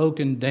a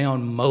broken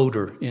down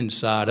motor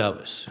inside of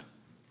us.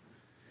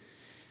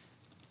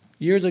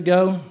 Years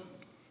ago,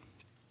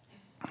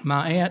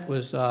 my aunt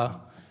was, and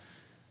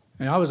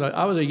I was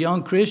a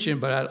young Christian,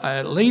 but I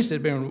at least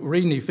had been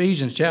reading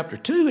Ephesians chapter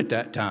 2 at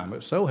that time. It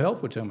was so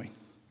helpful to me.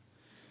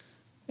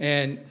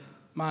 And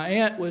my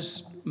aunt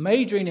was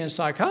majoring in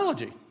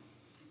psychology.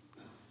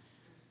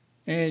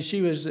 And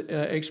she was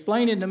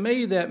explaining to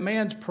me that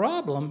man's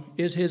problem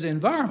is his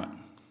environment.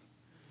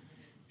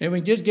 And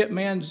we just get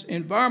man's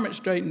environment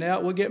straightened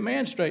out, we'll get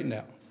man straightened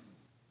out.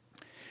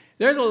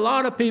 There's a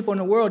lot of people in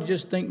the world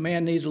just think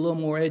man needs a little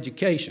more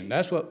education.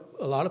 That's what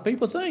a lot of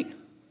people think.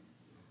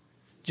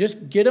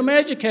 Just get them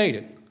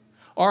educated.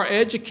 Or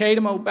educate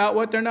them about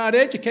what they're not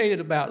educated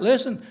about.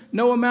 Listen,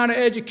 no amount of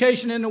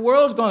education in the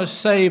world is going to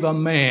save a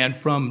man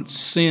from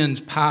sin's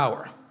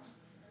power.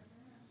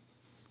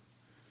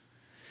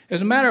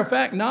 As a matter of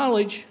fact,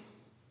 knowledge,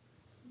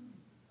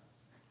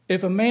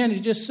 if a man is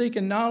just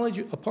seeking knowledge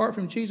apart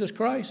from Jesus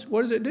Christ,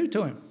 what does it do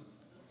to him?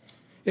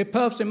 It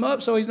puffs him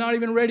up so he's not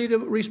even ready to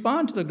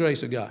respond to the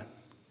grace of God.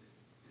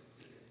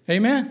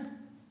 Amen?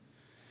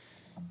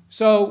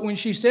 So when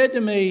she said to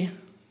me,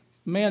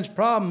 man's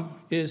problem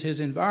is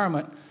his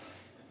environment,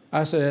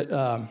 I said,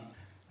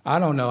 I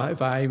don't know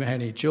if I even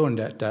had any children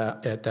at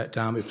that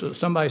time. If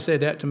somebody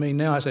said that to me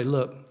now, I say,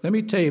 look, let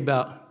me tell you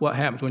about what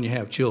happens when you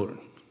have children.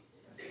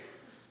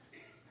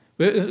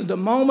 The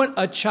moment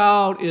a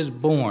child is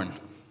born,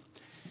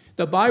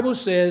 the Bible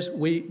says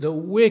the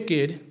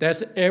wicked,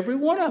 that's every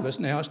one of us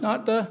now. It's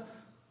not the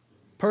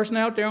person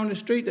out there on the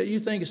street that you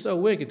think is so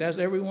wicked. That's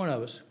every one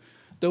of us.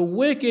 The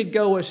wicked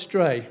go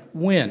astray.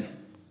 When?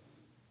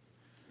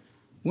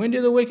 When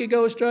do the wicked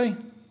go astray?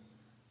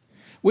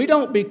 We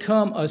don't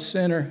become a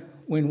sinner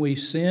when we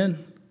sin.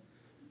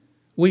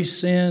 We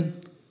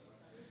sin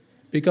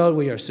because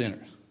we are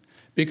sinners.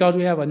 Because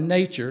we have a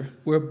nature,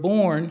 we're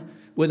born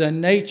with a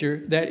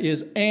nature that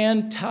is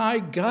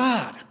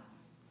anti-God.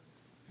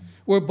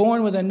 We're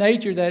born with a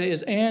nature that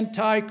is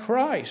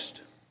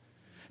anti-Christ.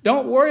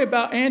 Don't worry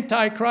about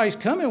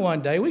anti-Christ coming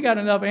one day. We got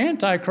enough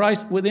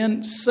anti-Christ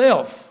within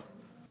self.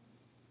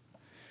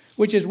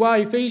 Which is why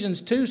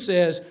Ephesians 2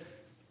 says,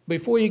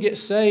 before you get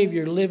saved,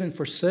 you're living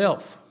for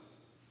self.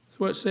 That's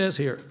what it says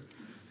here.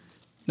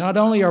 Not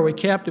only are we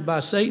captive by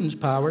Satan's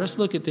power, let's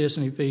look at this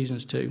in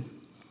Ephesians 2.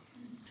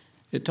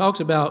 It talks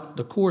about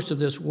the course of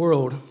this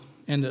world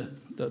and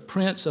the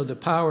prince of the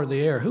power of the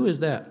air. Who is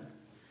that?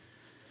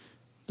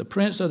 The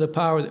prince of the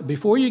power.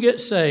 Before you get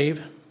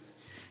saved,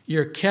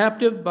 you're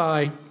captive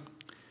by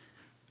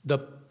the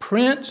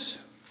prince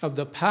of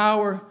the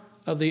power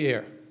of the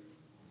air.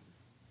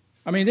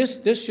 I mean,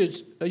 this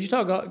should, you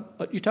talk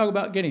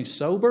about getting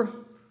sober.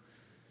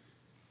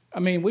 I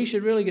mean, we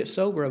should really get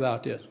sober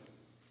about this.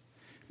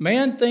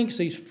 Man thinks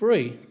he's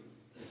free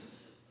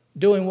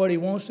doing what he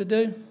wants to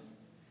do,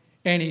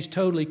 and he's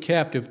totally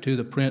captive to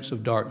the prince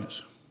of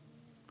darkness.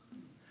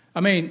 I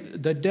mean,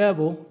 the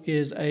devil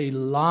is a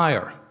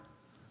liar,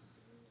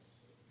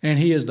 and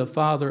he is the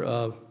father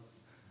of.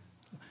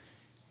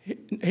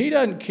 He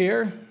doesn't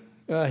care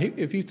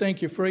if you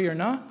think you're free or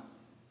not,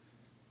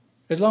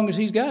 as long as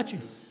he's got you.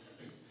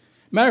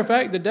 Matter of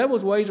fact, the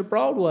devil's ways are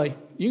Broadway.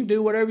 You can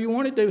do whatever you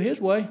want to do his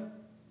way.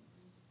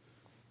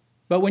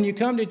 But when you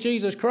come to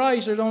Jesus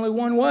Christ, there's only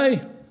one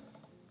way.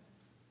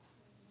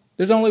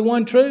 There's only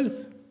one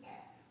truth.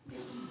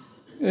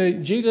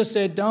 Jesus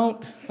said,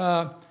 don't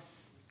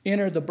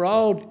enter the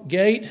broad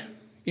gate.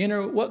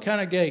 Enter what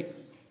kind of gate?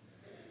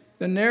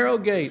 The narrow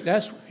gate.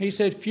 He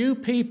said, few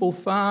people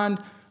find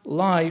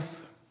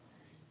life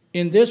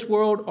in this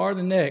world or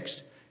the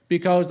next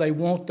because they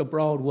want the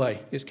broad way.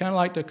 It's kind of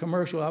like the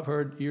commercial I've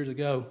heard years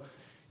ago.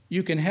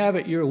 You can have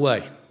it your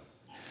way.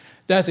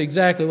 That's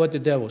exactly what the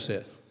devil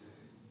said.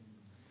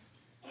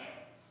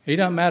 It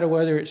doesn't matter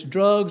whether it's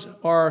drugs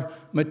or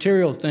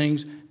material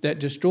things that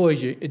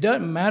destroys you. It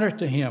doesn't matter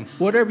to him.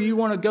 Whatever you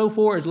want to go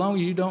for, as long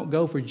as you don't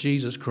go for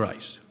Jesus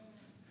Christ.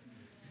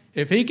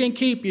 If he can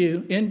keep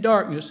you in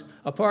darkness,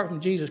 apart from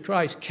Jesus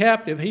Christ,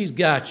 captive, he's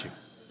got you.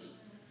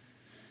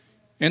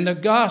 And the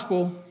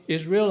gospel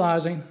is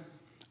realizing,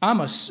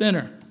 I'm a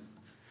sinner.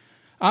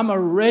 I'm a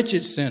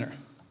wretched sinner.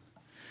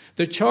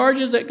 The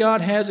charges that God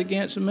has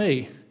against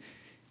me,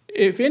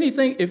 if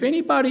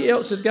anybody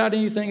else has got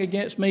anything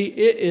against me,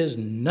 it is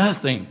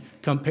nothing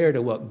compared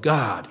to what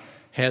God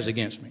has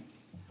against me.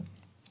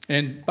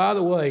 And by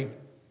the way,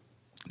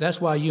 that's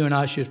why you and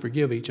I should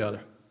forgive each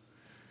other.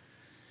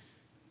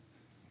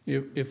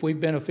 If we've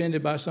been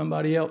offended by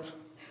somebody else,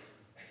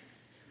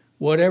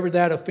 whatever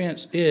that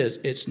offense is,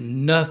 it's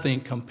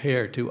nothing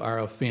compared to our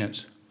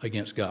offense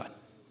against God.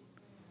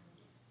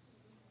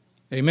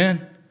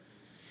 Amen?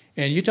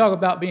 And you talk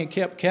about being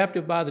kept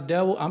captive by the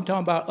devil. I'm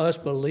talking about us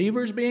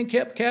believers being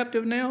kept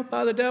captive now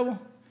by the devil.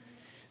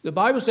 The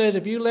Bible says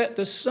if you let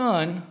the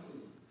sun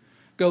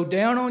go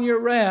down on your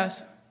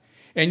wrath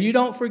and you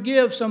don't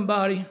forgive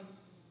somebody,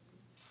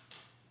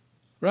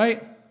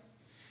 right?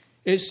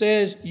 It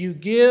says you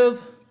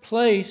give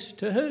place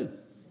to who?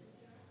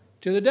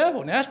 To the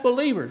devil. Now, that's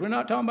believers. We're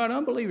not talking about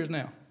unbelievers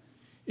now.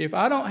 If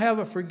I don't have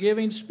a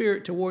forgiving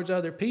spirit towards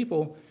other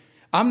people,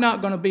 I'm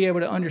not going to be able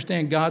to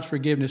understand God's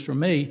forgiveness for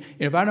me.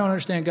 And if I don't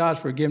understand God's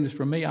forgiveness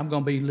for me, I'm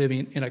going to be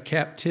living in a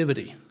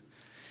captivity.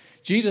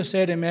 Jesus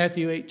said in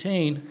Matthew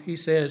 18, he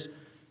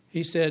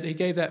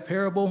gave that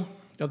parable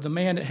of the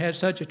man that had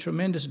such a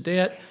tremendous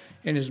debt,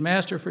 and his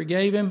master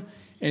forgave him,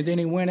 and then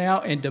he went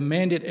out and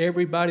demanded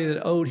everybody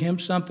that owed him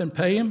something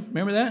pay him.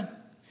 Remember that?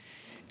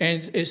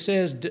 And it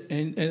says,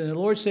 and the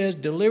Lord says,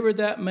 deliver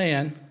that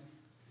man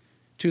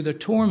to the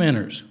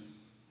tormentors.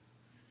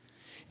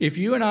 If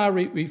you and I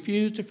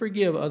refuse to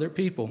forgive other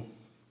people,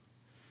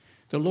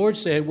 the Lord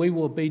said we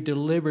will be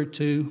delivered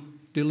to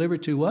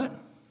what?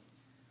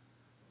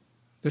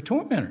 The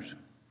tormentors.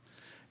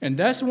 And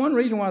that's one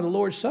reason why the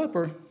Lord's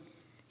Supper,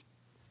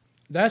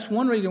 that's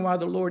one reason why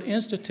the Lord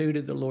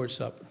instituted the Lord's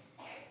Supper.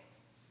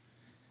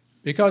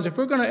 Because if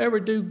we're going to ever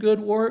do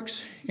good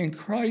works in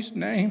Christ's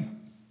name,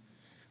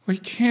 we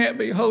can't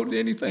be holding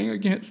anything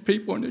against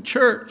people in the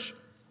church.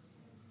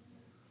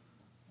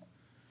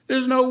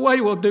 There's no way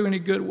we'll do any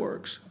good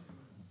works.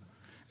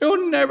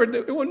 There'll never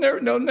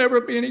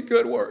be any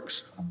good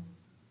works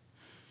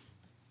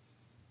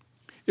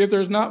if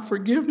there's not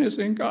forgiveness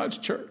in God's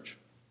church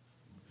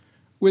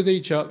with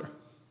each other.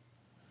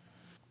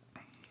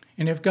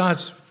 And if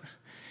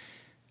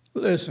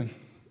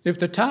if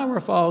the tower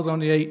falls on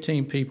the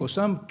 18 people,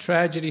 some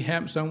tragedy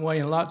happens some way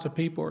and lots of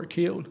people are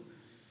killed,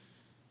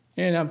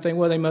 and I'm thinking,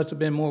 well, they must have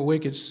been more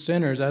wicked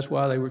sinners, that's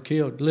why they were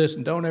killed.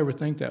 Listen, don't ever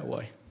think that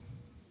way.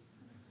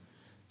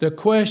 The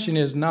question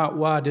is not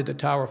why did the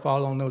tower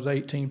fall on those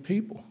 18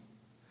 people.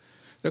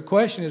 The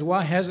question is,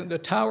 why hasn't the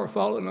tower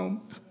fallen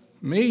on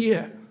me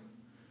yet?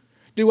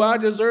 Do I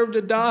deserve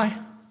to die?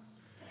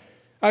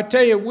 I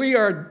tell you, we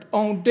are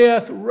on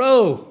death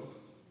row.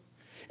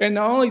 And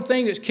the only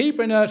thing that's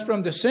keeping us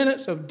from the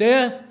sentence of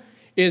death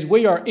is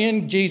we are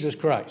in Jesus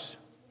Christ.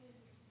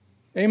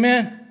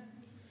 Amen?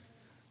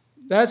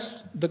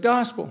 That's the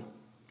gospel.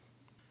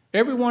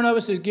 Every one of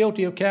us is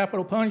guilty of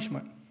capital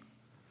punishment.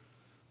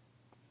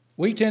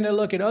 We tend to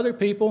look at other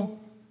people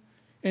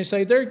and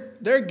say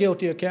they're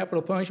guilty of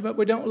capital punishment.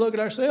 We don't look at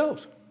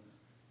ourselves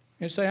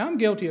and say, I'm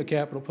guilty of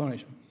capital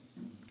punishment.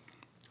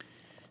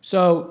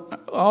 So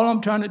all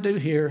I'm trying to do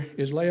here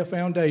is lay a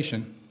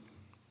foundation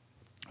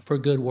for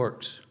good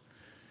works.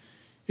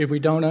 If we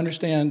don't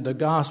understand the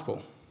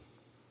gospel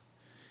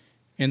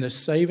and the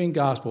saving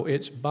gospel,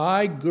 it's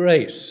by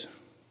grace,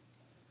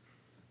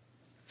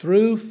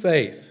 through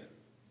faith,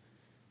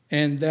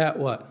 and that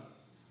what?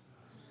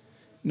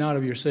 Not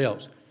of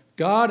yourselves.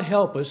 God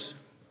help us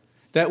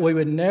that we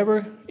would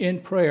never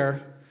in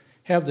prayer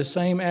have the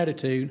same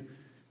attitude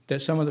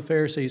that some of the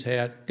Pharisees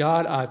had.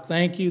 God, I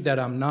thank you that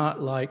I'm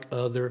not like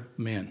other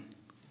men.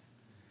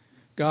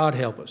 God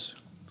help us.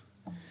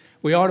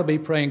 We ought to be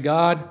praying,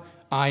 God,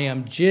 I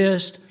am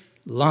just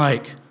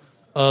like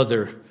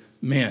other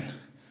men.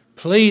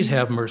 Please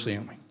have mercy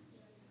on me.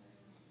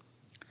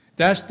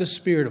 That's the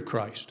Spirit of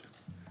Christ.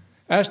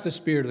 That's the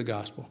Spirit of the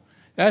gospel.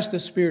 That's the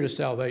Spirit of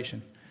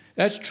salvation.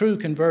 That's true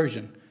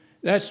conversion.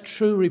 That's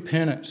true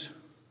repentance.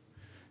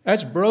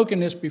 That's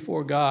brokenness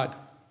before God.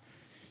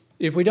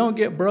 If we don't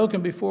get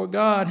broken before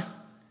God,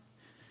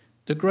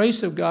 the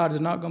grace of God is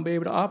not going to be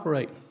able to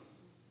operate.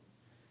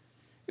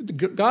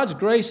 God's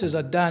grace is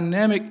a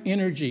dynamic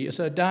energy. It's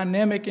a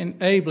dynamic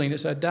enabling.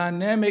 It's a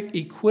dynamic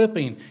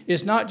equipping.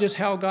 It's not just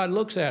how God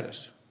looks at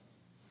us.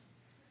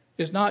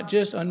 It's not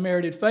just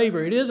unmerited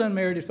favor. It is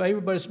unmerited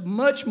favor, but it's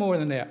much more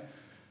than that.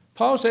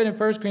 Paul said in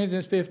 1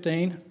 Corinthians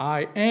 15,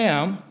 I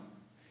am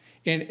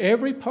In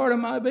every part of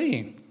my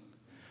being,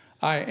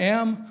 I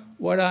am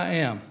what I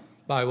am.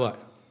 By what?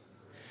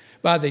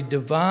 By the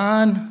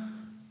divine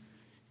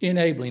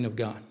enabling of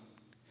God.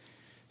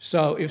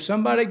 So if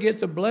somebody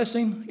gets a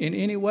blessing in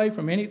any way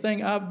from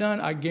anything I've done,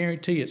 I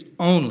guarantee it's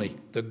only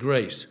the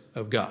grace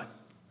of God.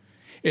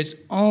 It's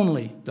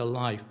only the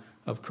life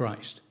of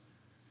Christ.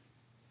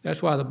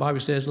 That's why the Bible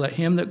says, let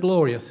him that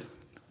glorieth,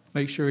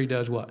 make sure he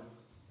does what?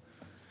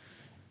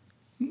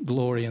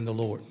 Glory in the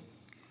Lord.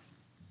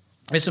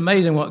 It's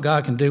amazing what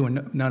God can do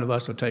when none of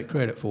us will take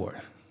credit for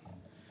it.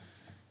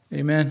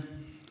 Amen.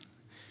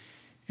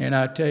 And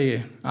I tell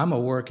you, I'm a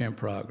work in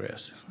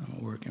progress.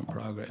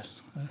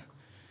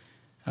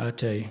 I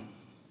tell you,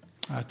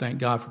 I thank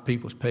God for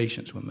people's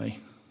patience with me,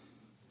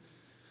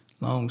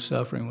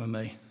 long-suffering with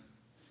me.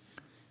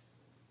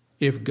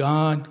 If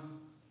God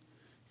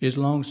is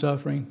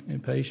long-suffering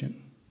and patient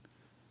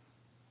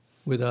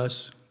with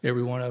us,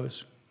 every one of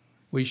us,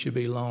 we should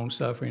be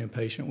long-suffering and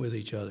patient with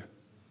each other.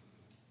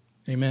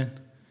 Amen.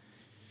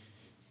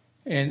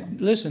 And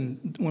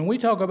listen, when we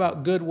talk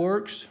about good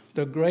works,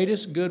 the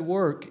greatest good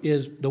work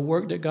is the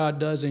work that God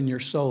does in your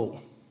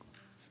soul.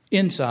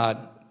 Inside,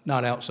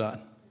 not outside.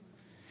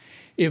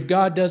 If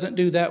God doesn't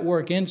do that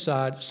work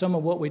inside, some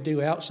of what we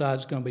do outside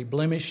is going to be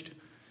blemished,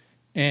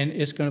 and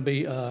it's going to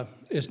be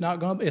it's not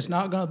going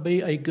to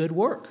be a good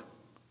work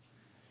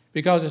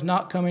because it's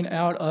not coming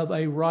out of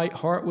a right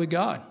heart with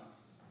God.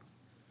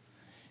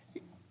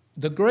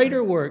 The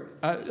greater work,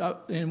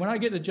 and when I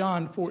get to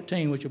John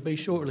 14, which will be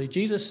shortly,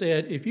 Jesus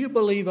said, if you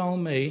believe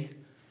on me,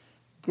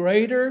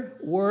 greater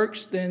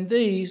works than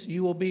these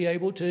you will be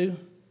able to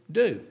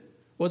do.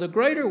 Well, the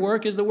greater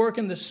work is the work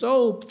in the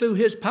soul through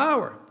his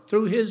power,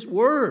 through his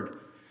word.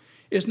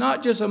 It's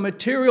not just a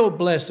material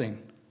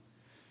blessing.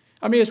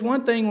 I mean, it's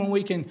one thing when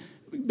we can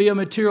be a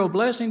material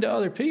blessing to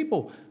other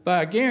people, but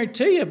I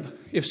guarantee you,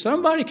 if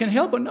somebody can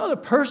help another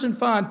person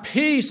find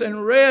peace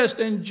and rest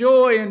and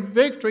joy and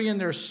victory in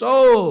their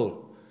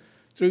soul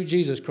through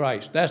Jesus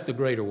Christ, that's the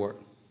greater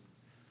work.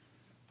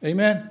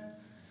 Amen?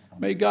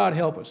 May God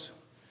help us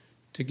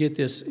to get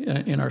this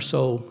in our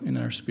soul, in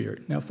our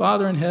spirit. Now,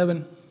 Father in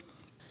heaven,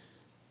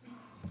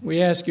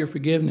 we ask your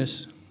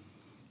forgiveness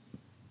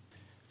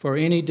for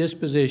any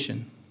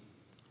disposition,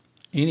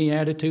 any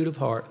attitude of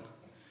heart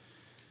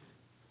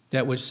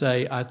that would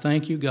say, I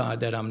thank you, God,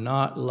 that I'm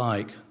not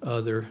like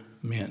other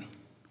men.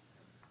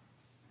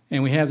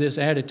 And we have this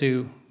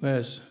attitude,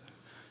 as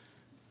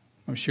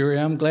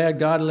I'm glad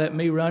God let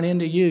me run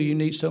into you. You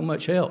need so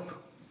much help.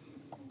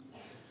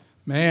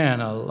 Man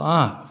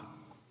alive.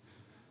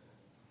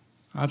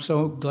 I'm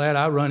so glad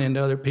I run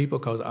into other people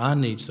because I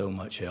need so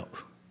much help.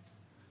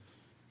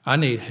 I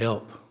need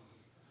help.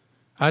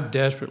 I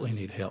desperately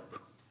need help.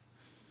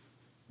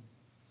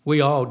 We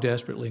all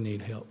desperately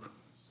need help.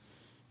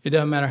 It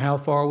doesn't matter how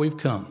far we've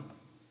come.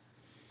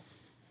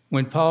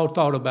 When Paul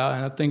thought about,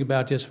 and I think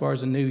about this as far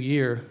as the new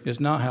year, it's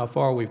not how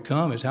far we've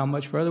come, it's how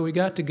much further we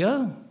got to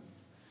go.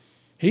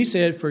 He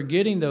said,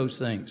 forgetting those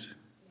things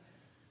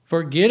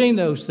are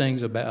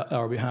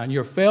behind,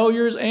 your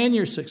failures and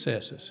your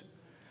successes.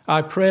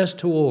 I press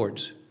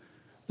towards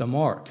the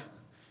mark,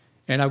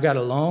 and I've got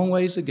a long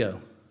ways to go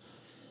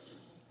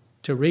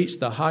to reach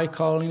the high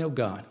calling of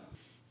God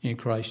in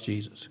Christ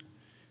Jesus.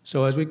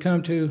 So as we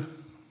come to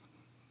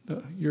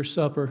your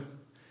supper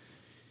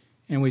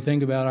and we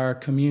think about our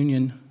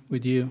communion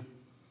with you,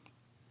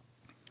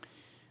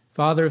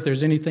 Father, if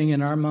there's anything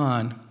in our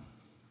mind,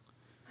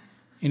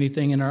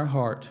 anything in our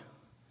heart,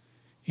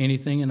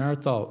 anything in our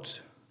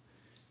thoughts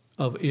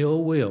of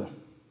ill will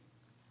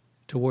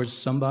towards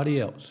somebody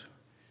else,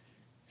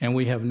 and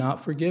we have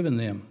not forgiven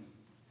them,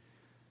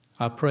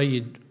 I pray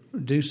you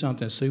do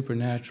something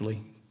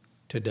supernaturally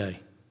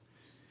today,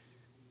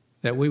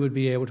 that we would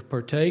be able to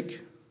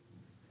partake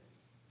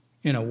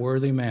in a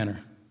worthy manner,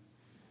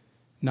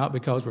 not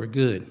because we're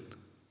good,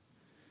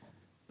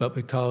 but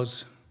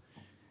because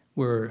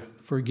we're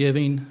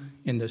forgiving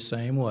in the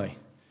same way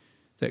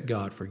that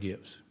God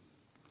forgives.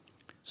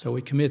 So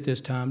we commit this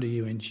time to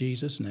you in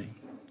Jesus' name.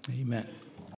 Amen.